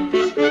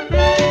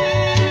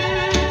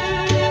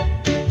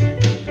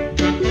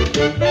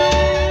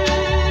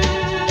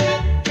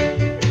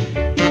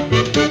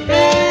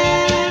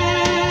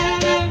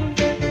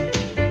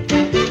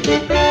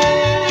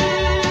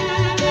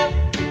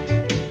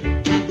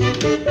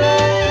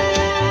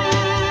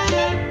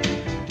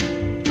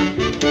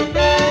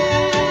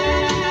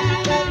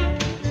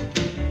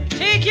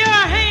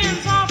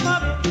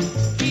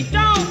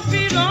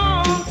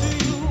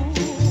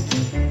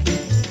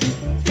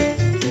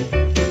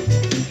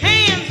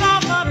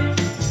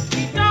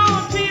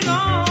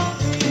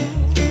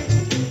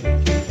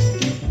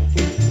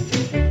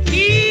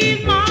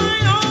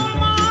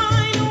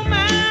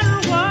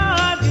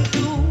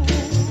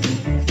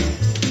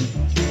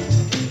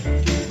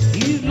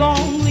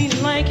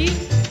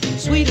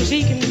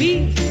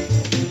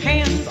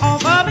 Hands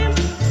off of him,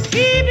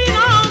 he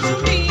don't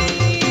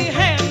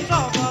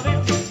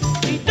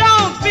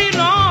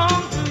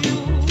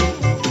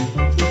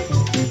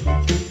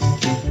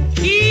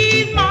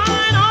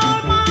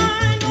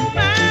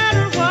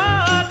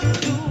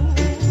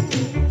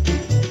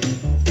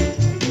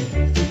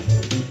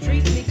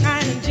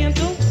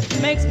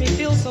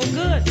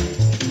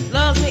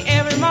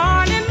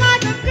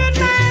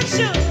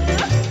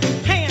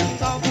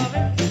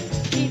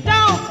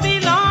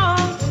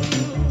belong to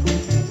you.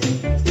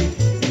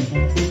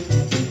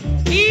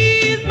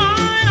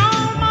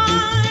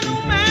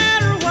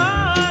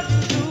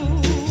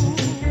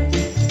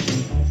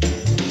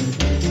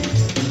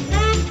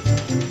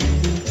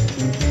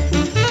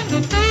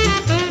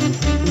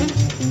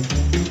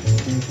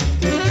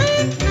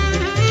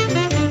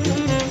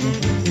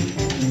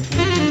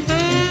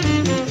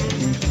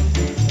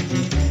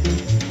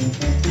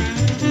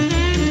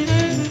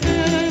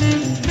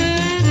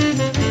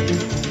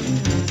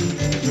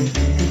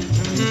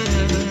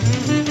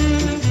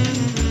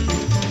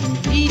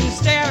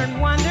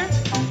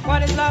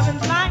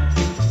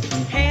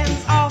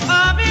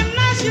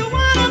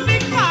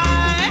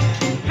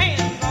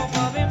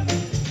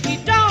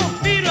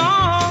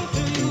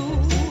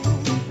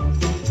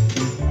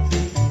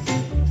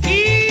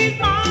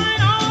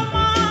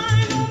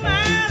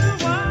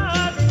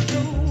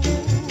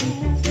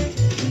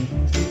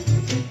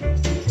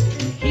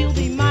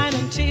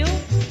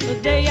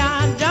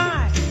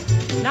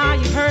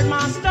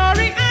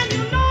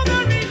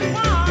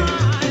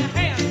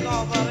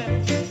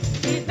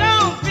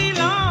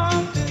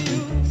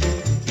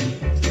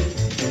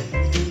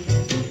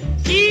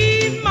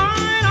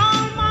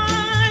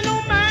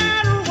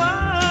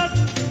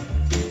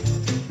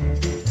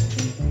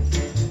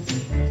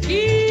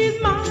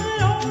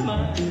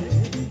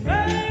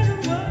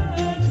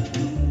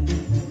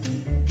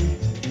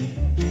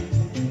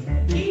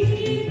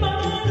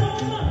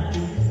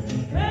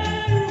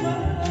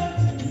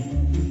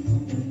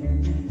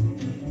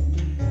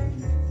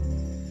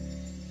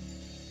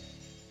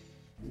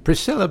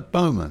 Priscilla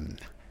Bowman,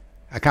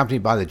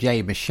 accompanied by the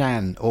Jay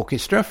Mishan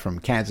Orchestra from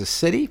Kansas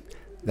City.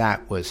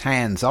 That was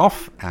Hands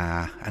Off,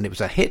 and it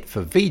was a hit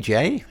for VJ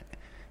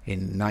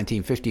in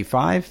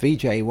 1955,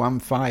 VJ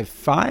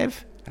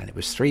 155, and it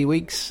was 3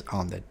 weeks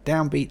on the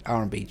Downbeat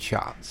R&B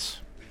charts.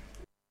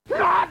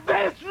 Not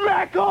this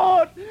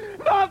record!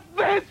 Not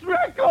this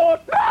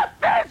record!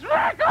 Not this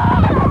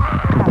record!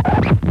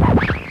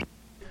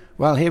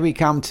 Well, here we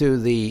come to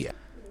the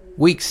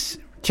week's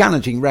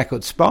challenging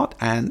record spot,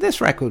 and this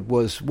record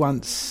was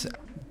once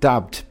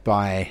dubbed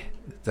by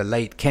the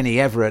late Kenny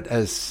Everett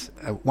as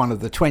one of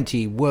the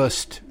 20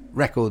 worst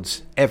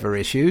records ever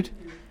issued.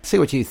 See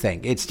what you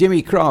think. It's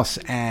Jimmy Cross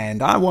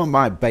and I Want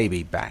My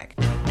Baby Back.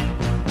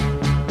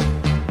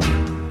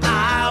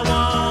 I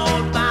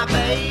want my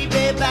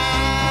baby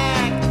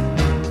back.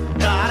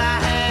 Gotta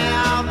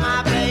have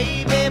my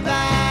baby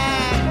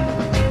back.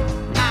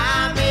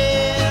 I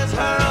miss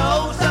her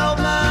oh so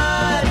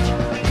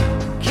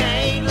much.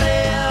 Can't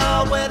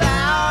live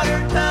without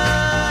her touch.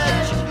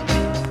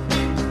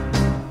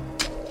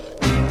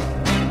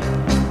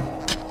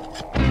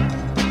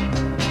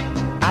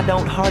 I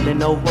don't hardly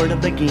know where to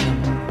begin.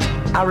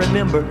 I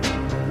remember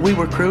we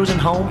were cruising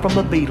home from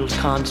a Beatles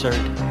concert.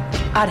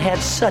 I'd had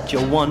such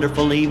a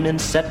wonderful evening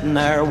sitting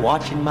there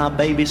watching my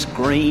baby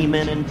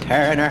screaming and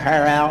tearing her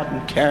hair out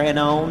and carrying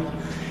on.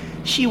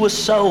 She was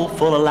so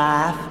full of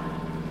life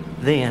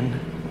then.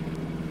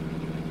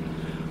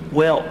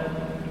 Well,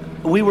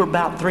 we were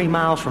about 3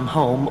 miles from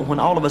home when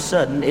all of a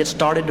sudden it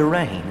started to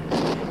rain.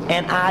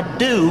 And I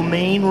do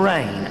mean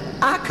rain.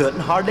 I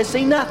couldn't hardly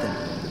see nothing.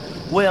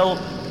 Well,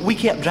 we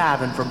kept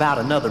driving for about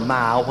another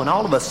mile when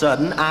all of a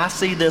sudden I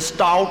see this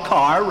stalled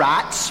car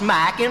right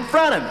smack in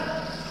front of me.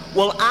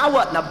 Well, I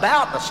wasn't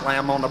about to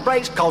slam on the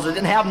brakes because it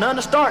didn't have none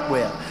to start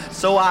with.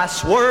 So I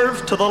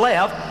swerved to the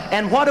left,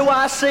 and what do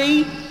I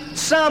see?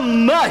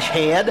 Some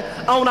mushhead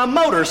on a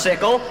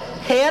motorcycle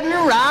heading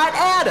right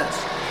at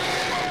us.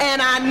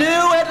 And I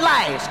knew at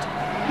last,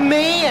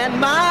 me and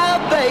my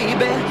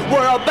baby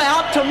were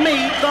about to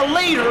meet the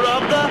leader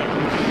of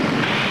the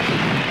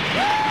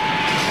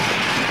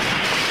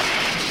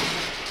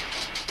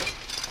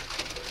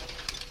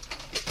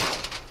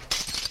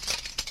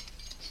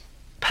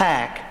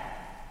pack.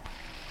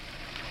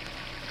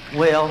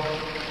 Well,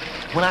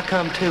 when I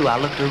come to, I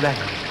looked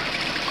around,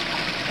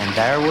 and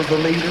there was the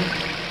leader,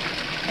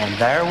 and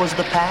there was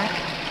the pack,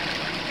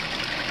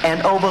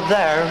 and over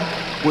there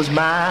was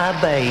my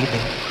baby,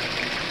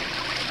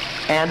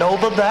 and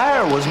over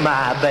there was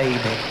my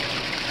baby,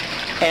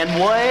 and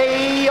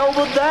way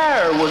over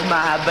there was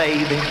my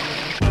baby.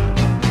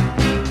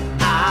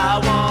 I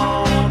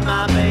want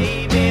my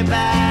baby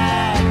back.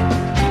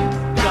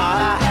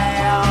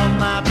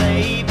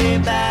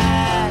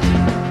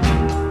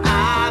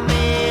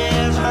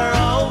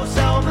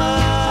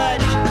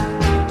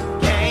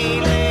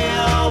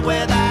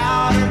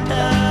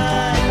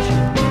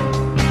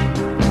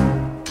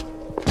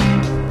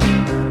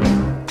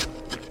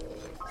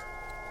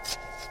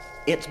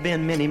 It's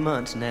been many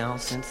months now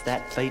since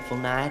that fateful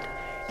night,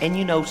 and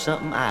you know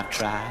something, I've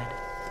tried.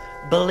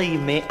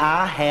 Believe me,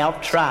 I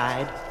have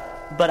tried,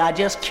 but I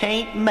just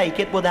can't make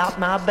it without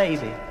my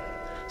baby.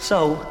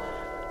 So,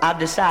 I've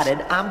decided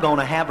I'm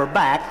gonna have her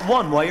back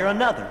one way or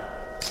another.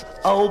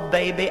 Oh,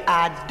 baby,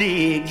 I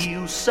dig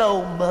you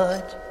so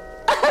much.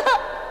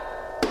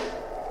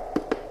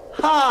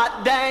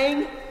 Hot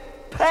dang,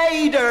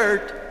 pay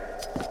dirt.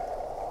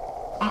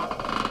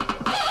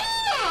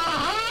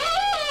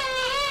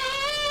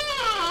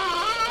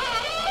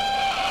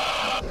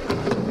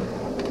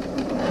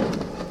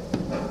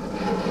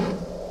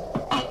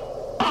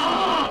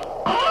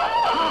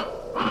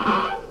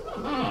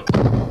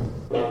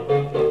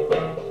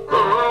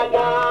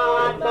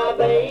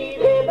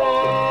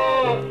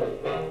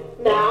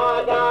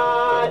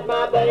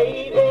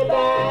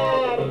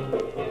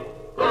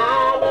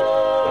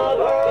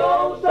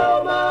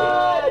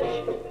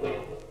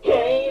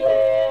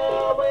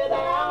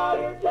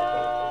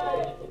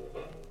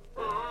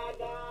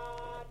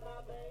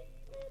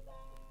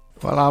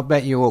 Well, I'll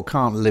bet you all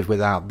can't live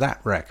without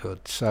that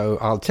record. So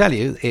I'll tell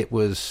you, it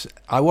was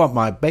I Want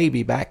My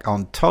Baby Back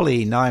on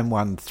Tolly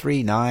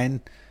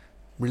 9139,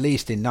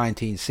 released in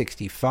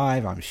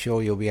 1965. I'm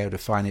sure you'll be able to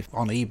find it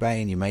on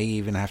eBay, and you may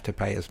even have to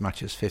pay as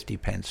much as 50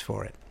 pence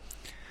for it.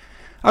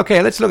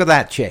 Okay, let's look at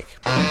that chick.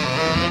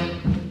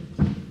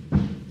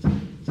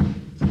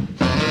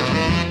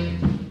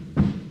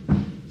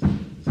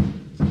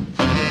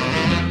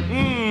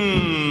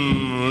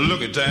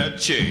 Look at that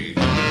chick.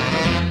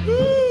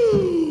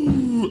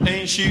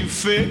 Ain't she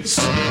fixed?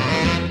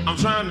 I'm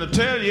trying to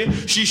tell you,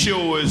 she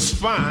sure is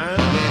fine.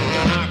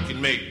 I can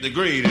make the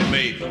grade, it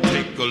may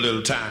take a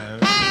little time.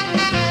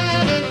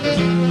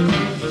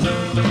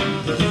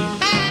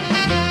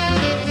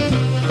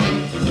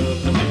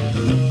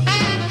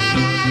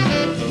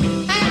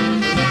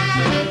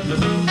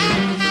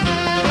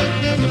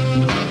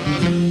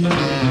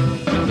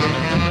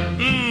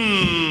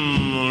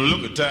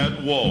 Look at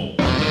that wall.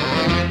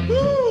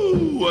 Woo!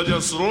 Ooh, I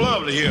just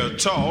love to hear her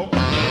talk.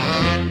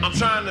 I'm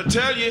trying to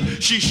tell you,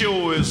 she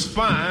sure is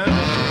fine.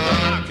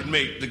 I can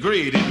make the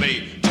grade, it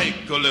may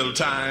take a little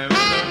time.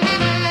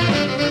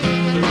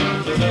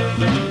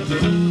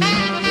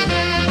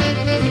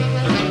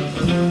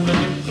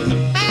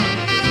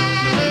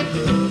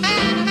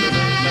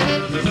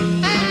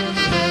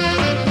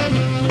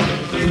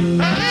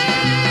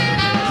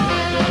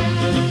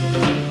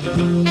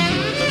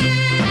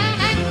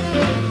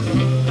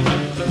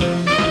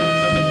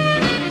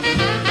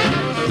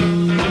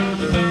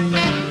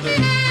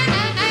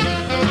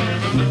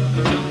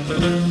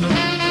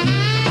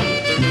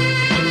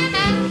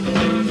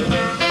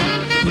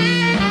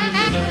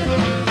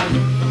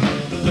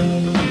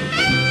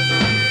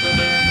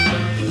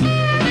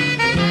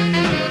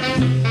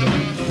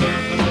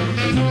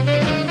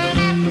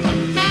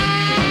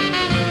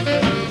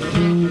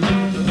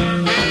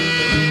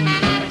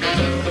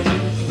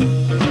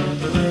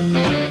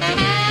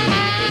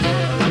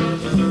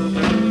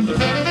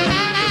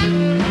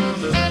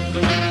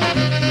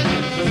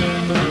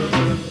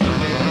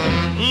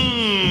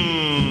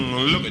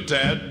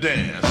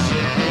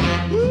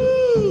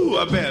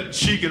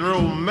 She can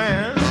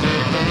romance.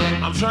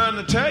 I'm trying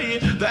to tell you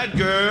that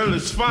girl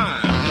is fine.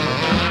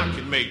 I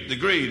can make the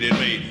grade, it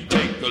may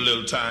take a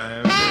little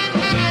time.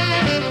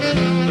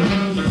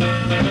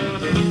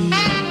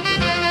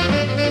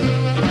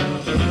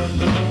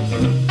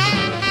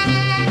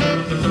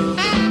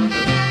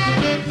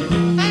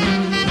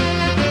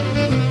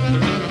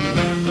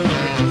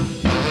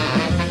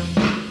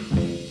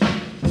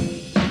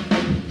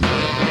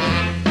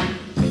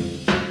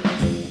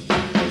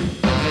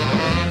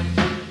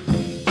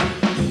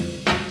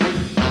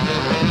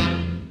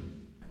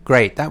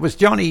 Great, that was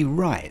Johnny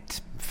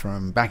Wright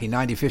from back in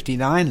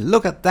 1959.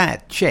 Look at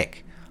that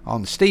chick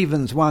on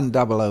Stevens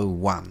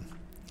 1001.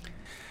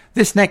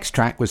 This next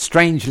track was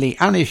strangely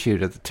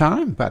unissued at the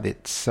time, but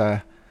it's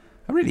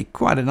really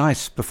quite a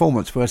nice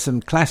performance for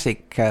some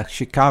classic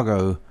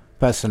Chicago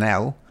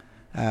personnel,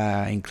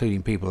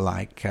 including people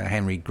like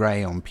Henry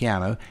Gray on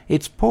piano.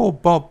 It's Poor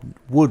Bob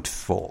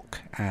Woodfork,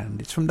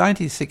 and it's from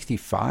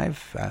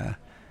 1965,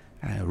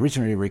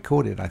 originally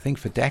recorded, I think,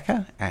 for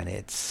Decca, and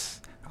it's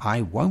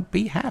I Won't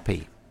Be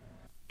Happy.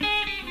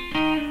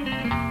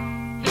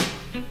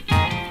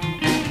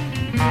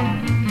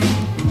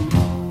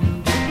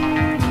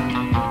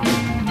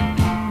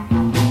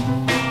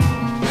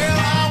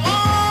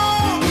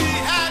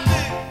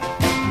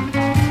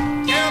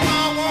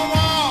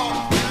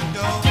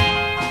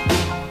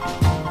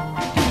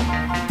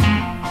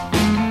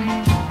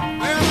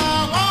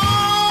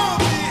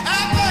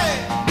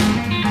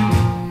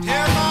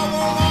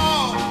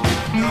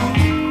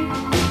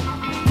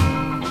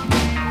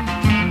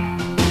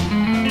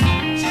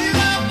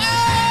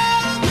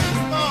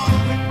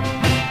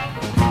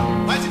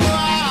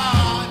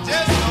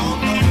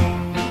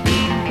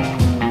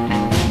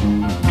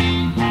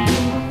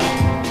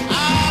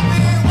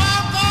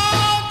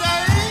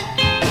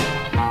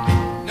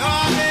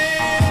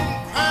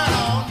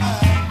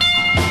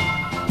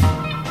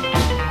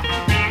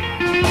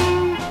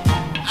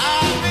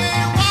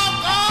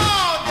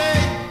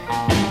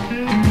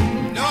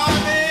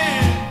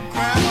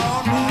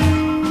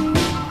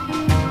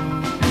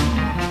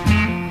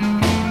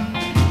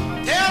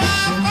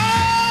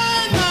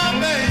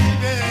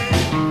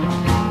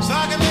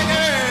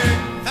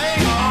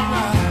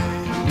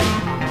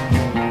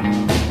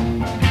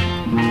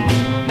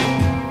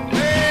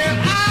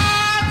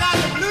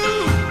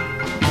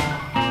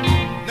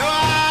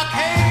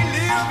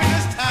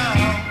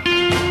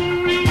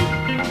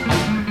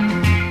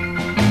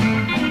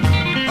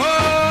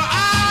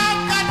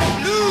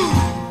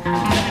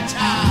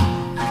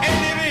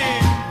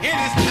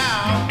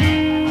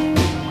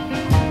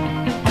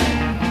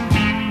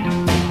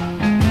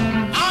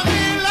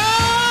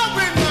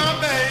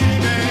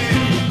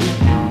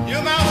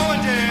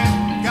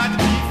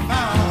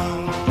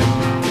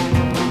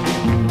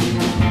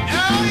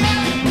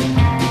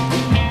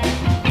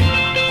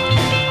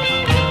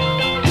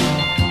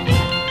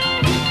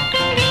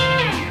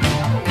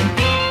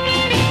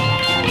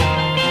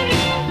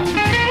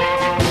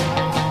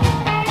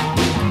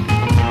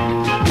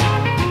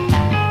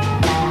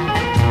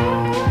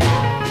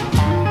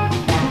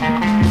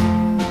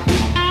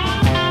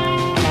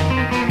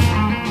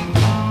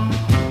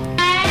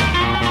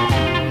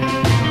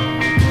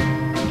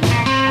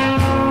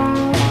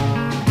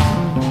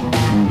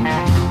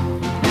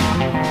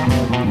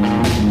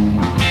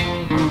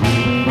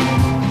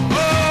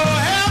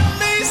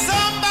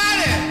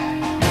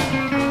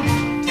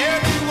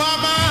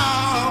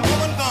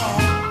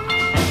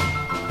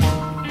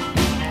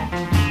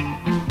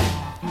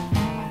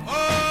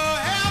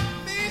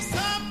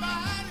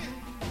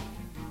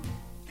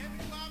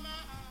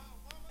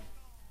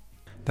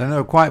 Don't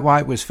know quite why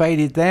it was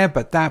faded there,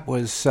 but that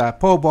was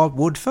Poor Bob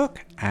Woodfork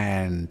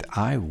and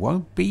I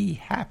Won't Be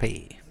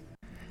Happy.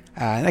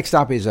 Next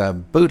up is a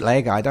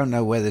bootleg. I don't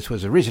know where this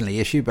was originally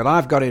issued, but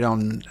I've got it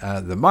on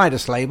the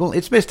Midas label.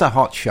 It's Mr.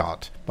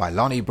 Hotshot by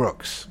Lonnie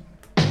Brooks.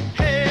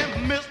 Hey,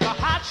 Mr.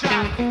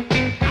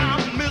 Hotshot.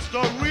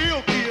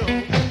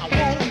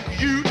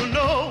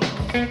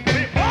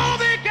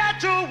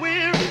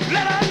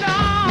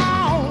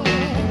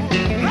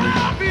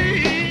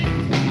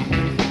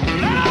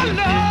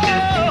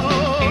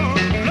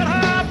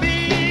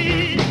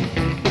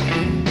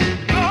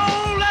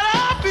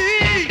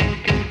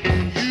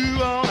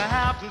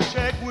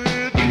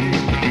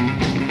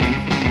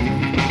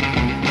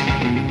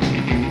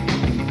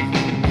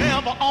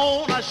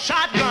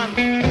 shotgun.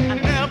 I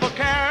never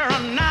carry a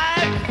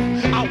knife.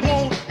 I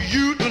want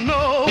you to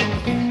know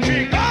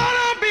she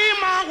gonna be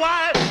my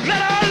wife.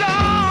 Let her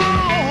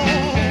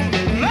alone.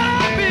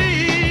 Let her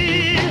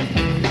be.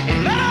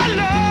 Let her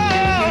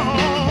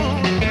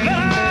alone.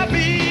 Let her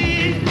be.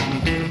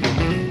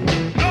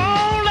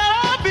 Don't let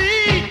her be.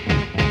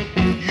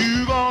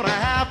 You gonna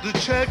have to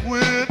check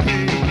with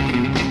me.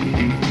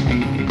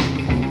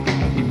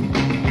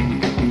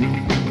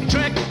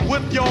 Check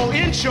with your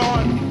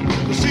insurance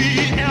to see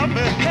if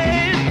it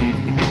pays.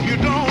 You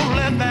don't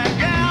let that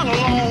gal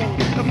alone.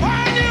 To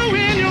find you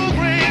in your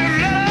grave,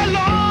 let her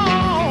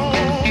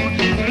alone.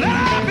 Let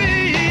her be.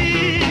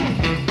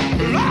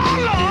 Let her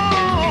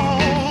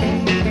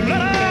alone.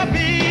 Let her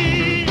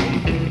be.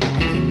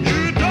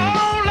 You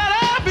don't let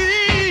her be.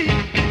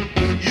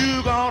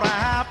 You gonna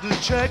have to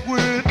check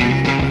with me.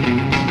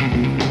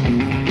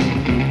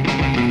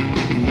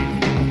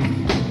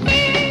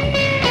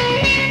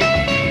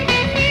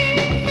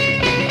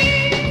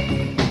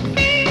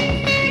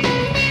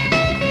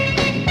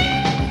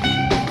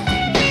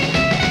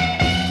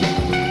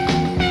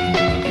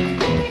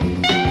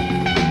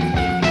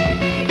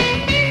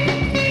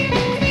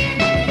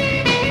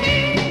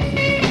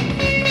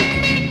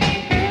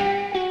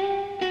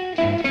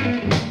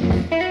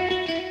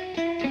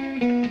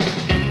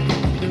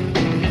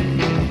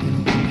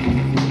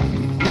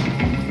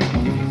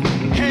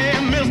 Hey,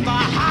 Mr.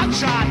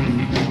 Hotshot,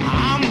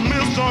 I'm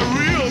Mr.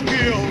 Real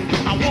Kill.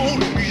 I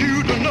want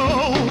you to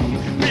know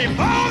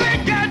before they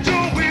get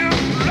your will,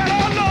 let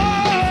her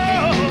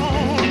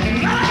alone.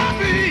 Let her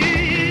be.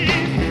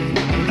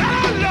 Let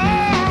her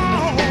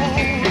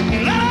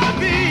alone. Let her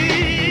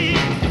be.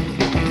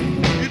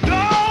 You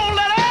don't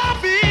let her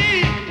be.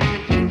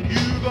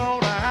 You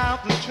gonna have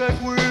to check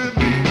with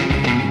me.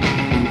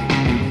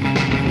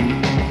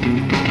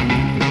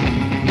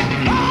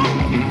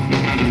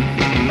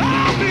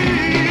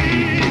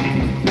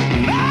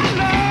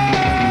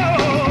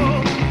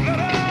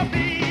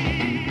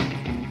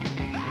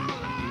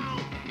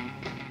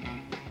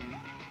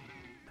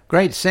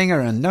 Great singer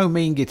and no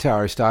mean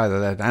guitarist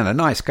either, and a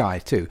nice guy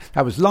too.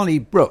 That was Lonnie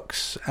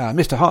Brooks,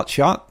 Mr.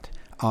 Hotshot,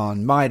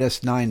 on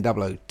Midas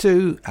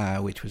 9002,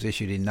 which was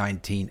issued in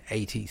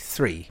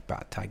 1983,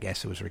 but I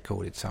guess it was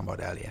recorded somewhat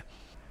earlier.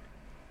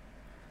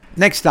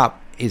 Next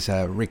up is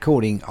a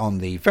recording on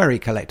the very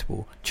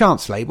collectible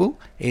Chance label.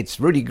 It's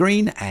Rudy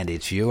Green and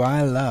It's You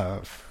I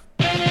Love.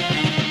 Well,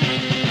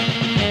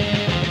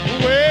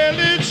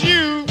 it's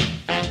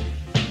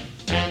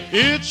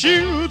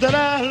you that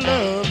I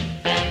love.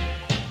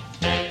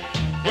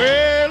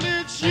 Well,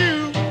 it's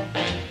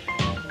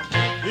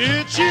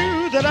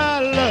you that I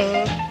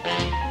love.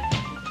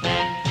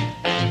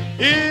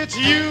 It's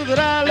you that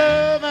I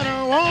love, and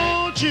I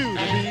want you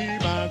to be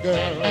my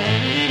girl.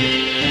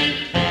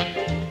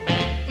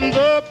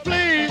 The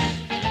place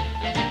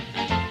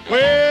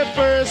where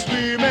first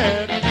we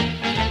met,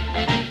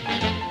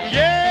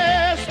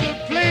 yes, the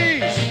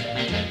place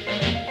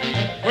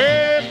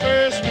where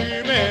first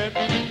we met.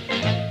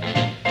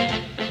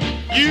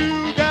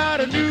 You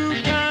got a new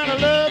kind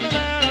of love and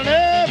I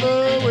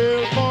never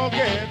will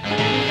forget.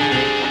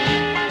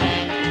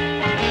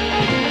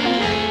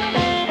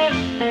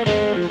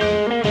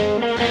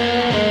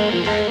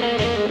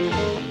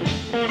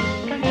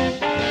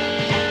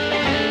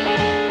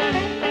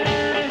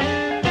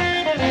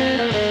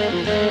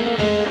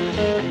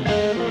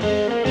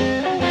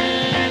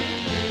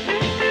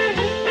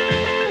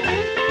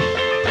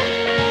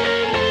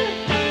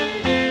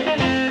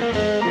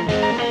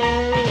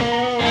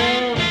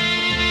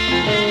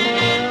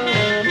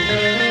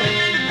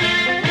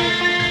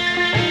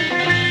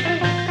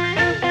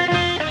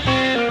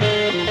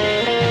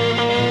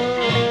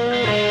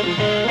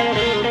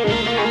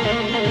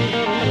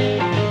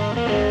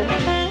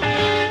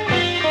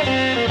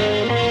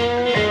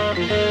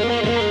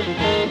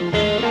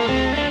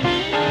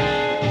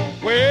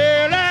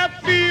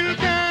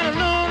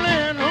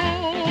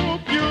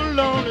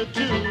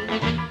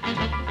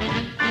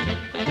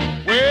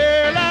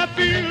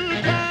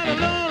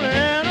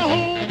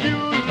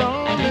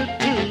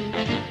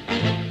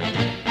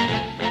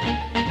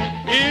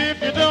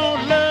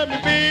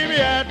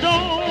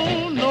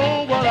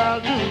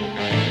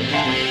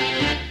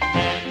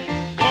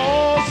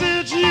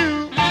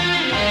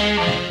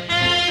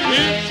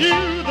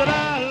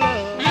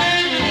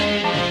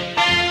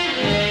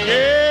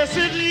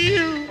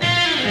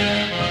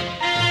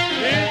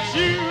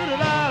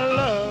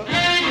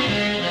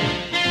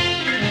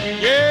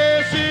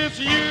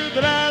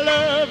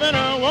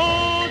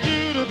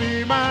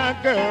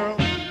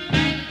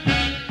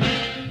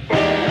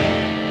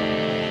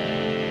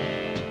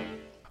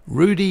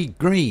 Rudy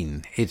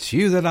Green, It's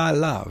You That I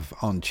Love,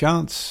 on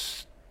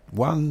Chance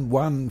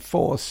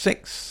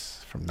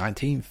 1146 from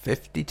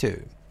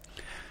 1952.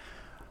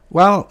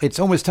 Well, it's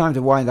almost time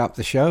to wind up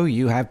the show.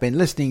 You have been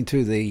listening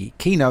to the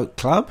Keynote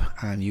Club,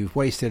 and you've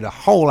wasted a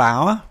whole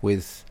hour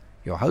with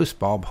your host,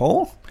 Bob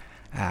Hall.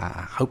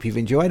 Hope you've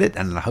enjoyed it,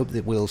 and I hope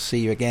that we'll see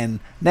you again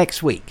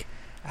next week.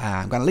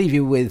 I'm going to leave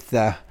you with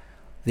the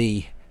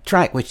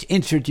track which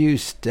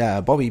introduced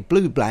Bobby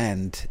Blue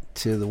Bland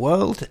to the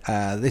world.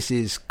 This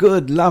is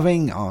Good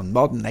Loving on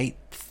Modern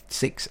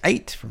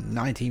 868 from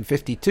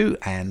 1952,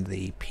 and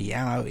the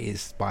piano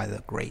is by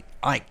the great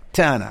Ike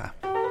Turner.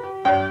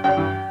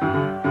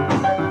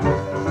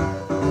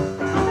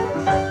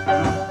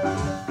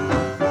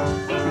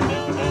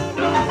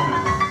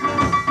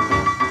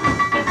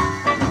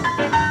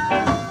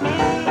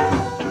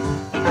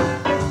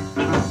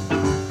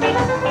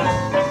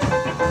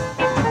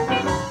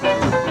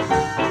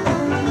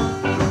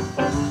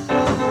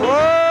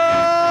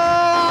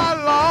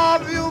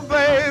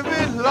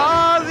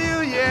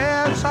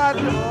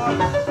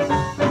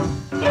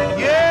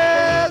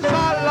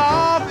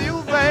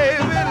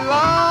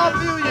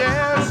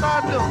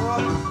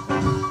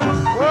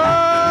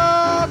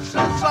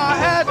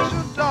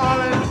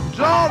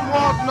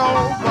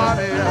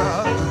 Nobody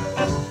else.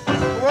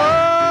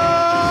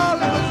 Well,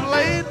 it was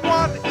late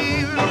one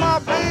evening, my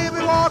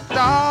baby walked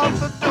out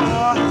the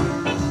door.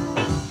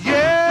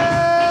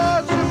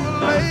 Yes, it was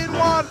late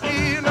one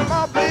evening,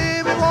 my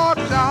baby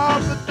walked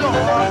out the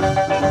door.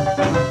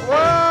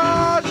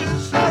 Well, she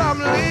said, I'm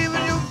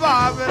leaving you,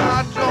 Bobby, and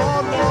I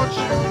don't want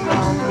you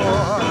no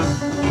more.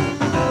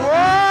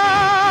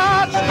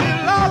 Well, she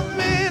loved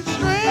me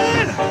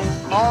straight,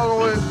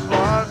 always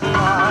was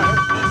mine.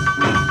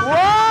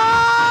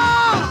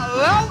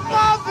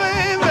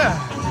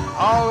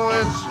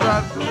 Always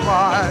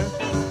stratified.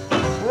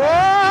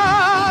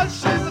 Well,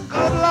 she's a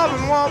good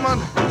loving woman,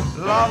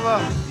 lover,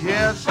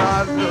 yes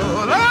I do.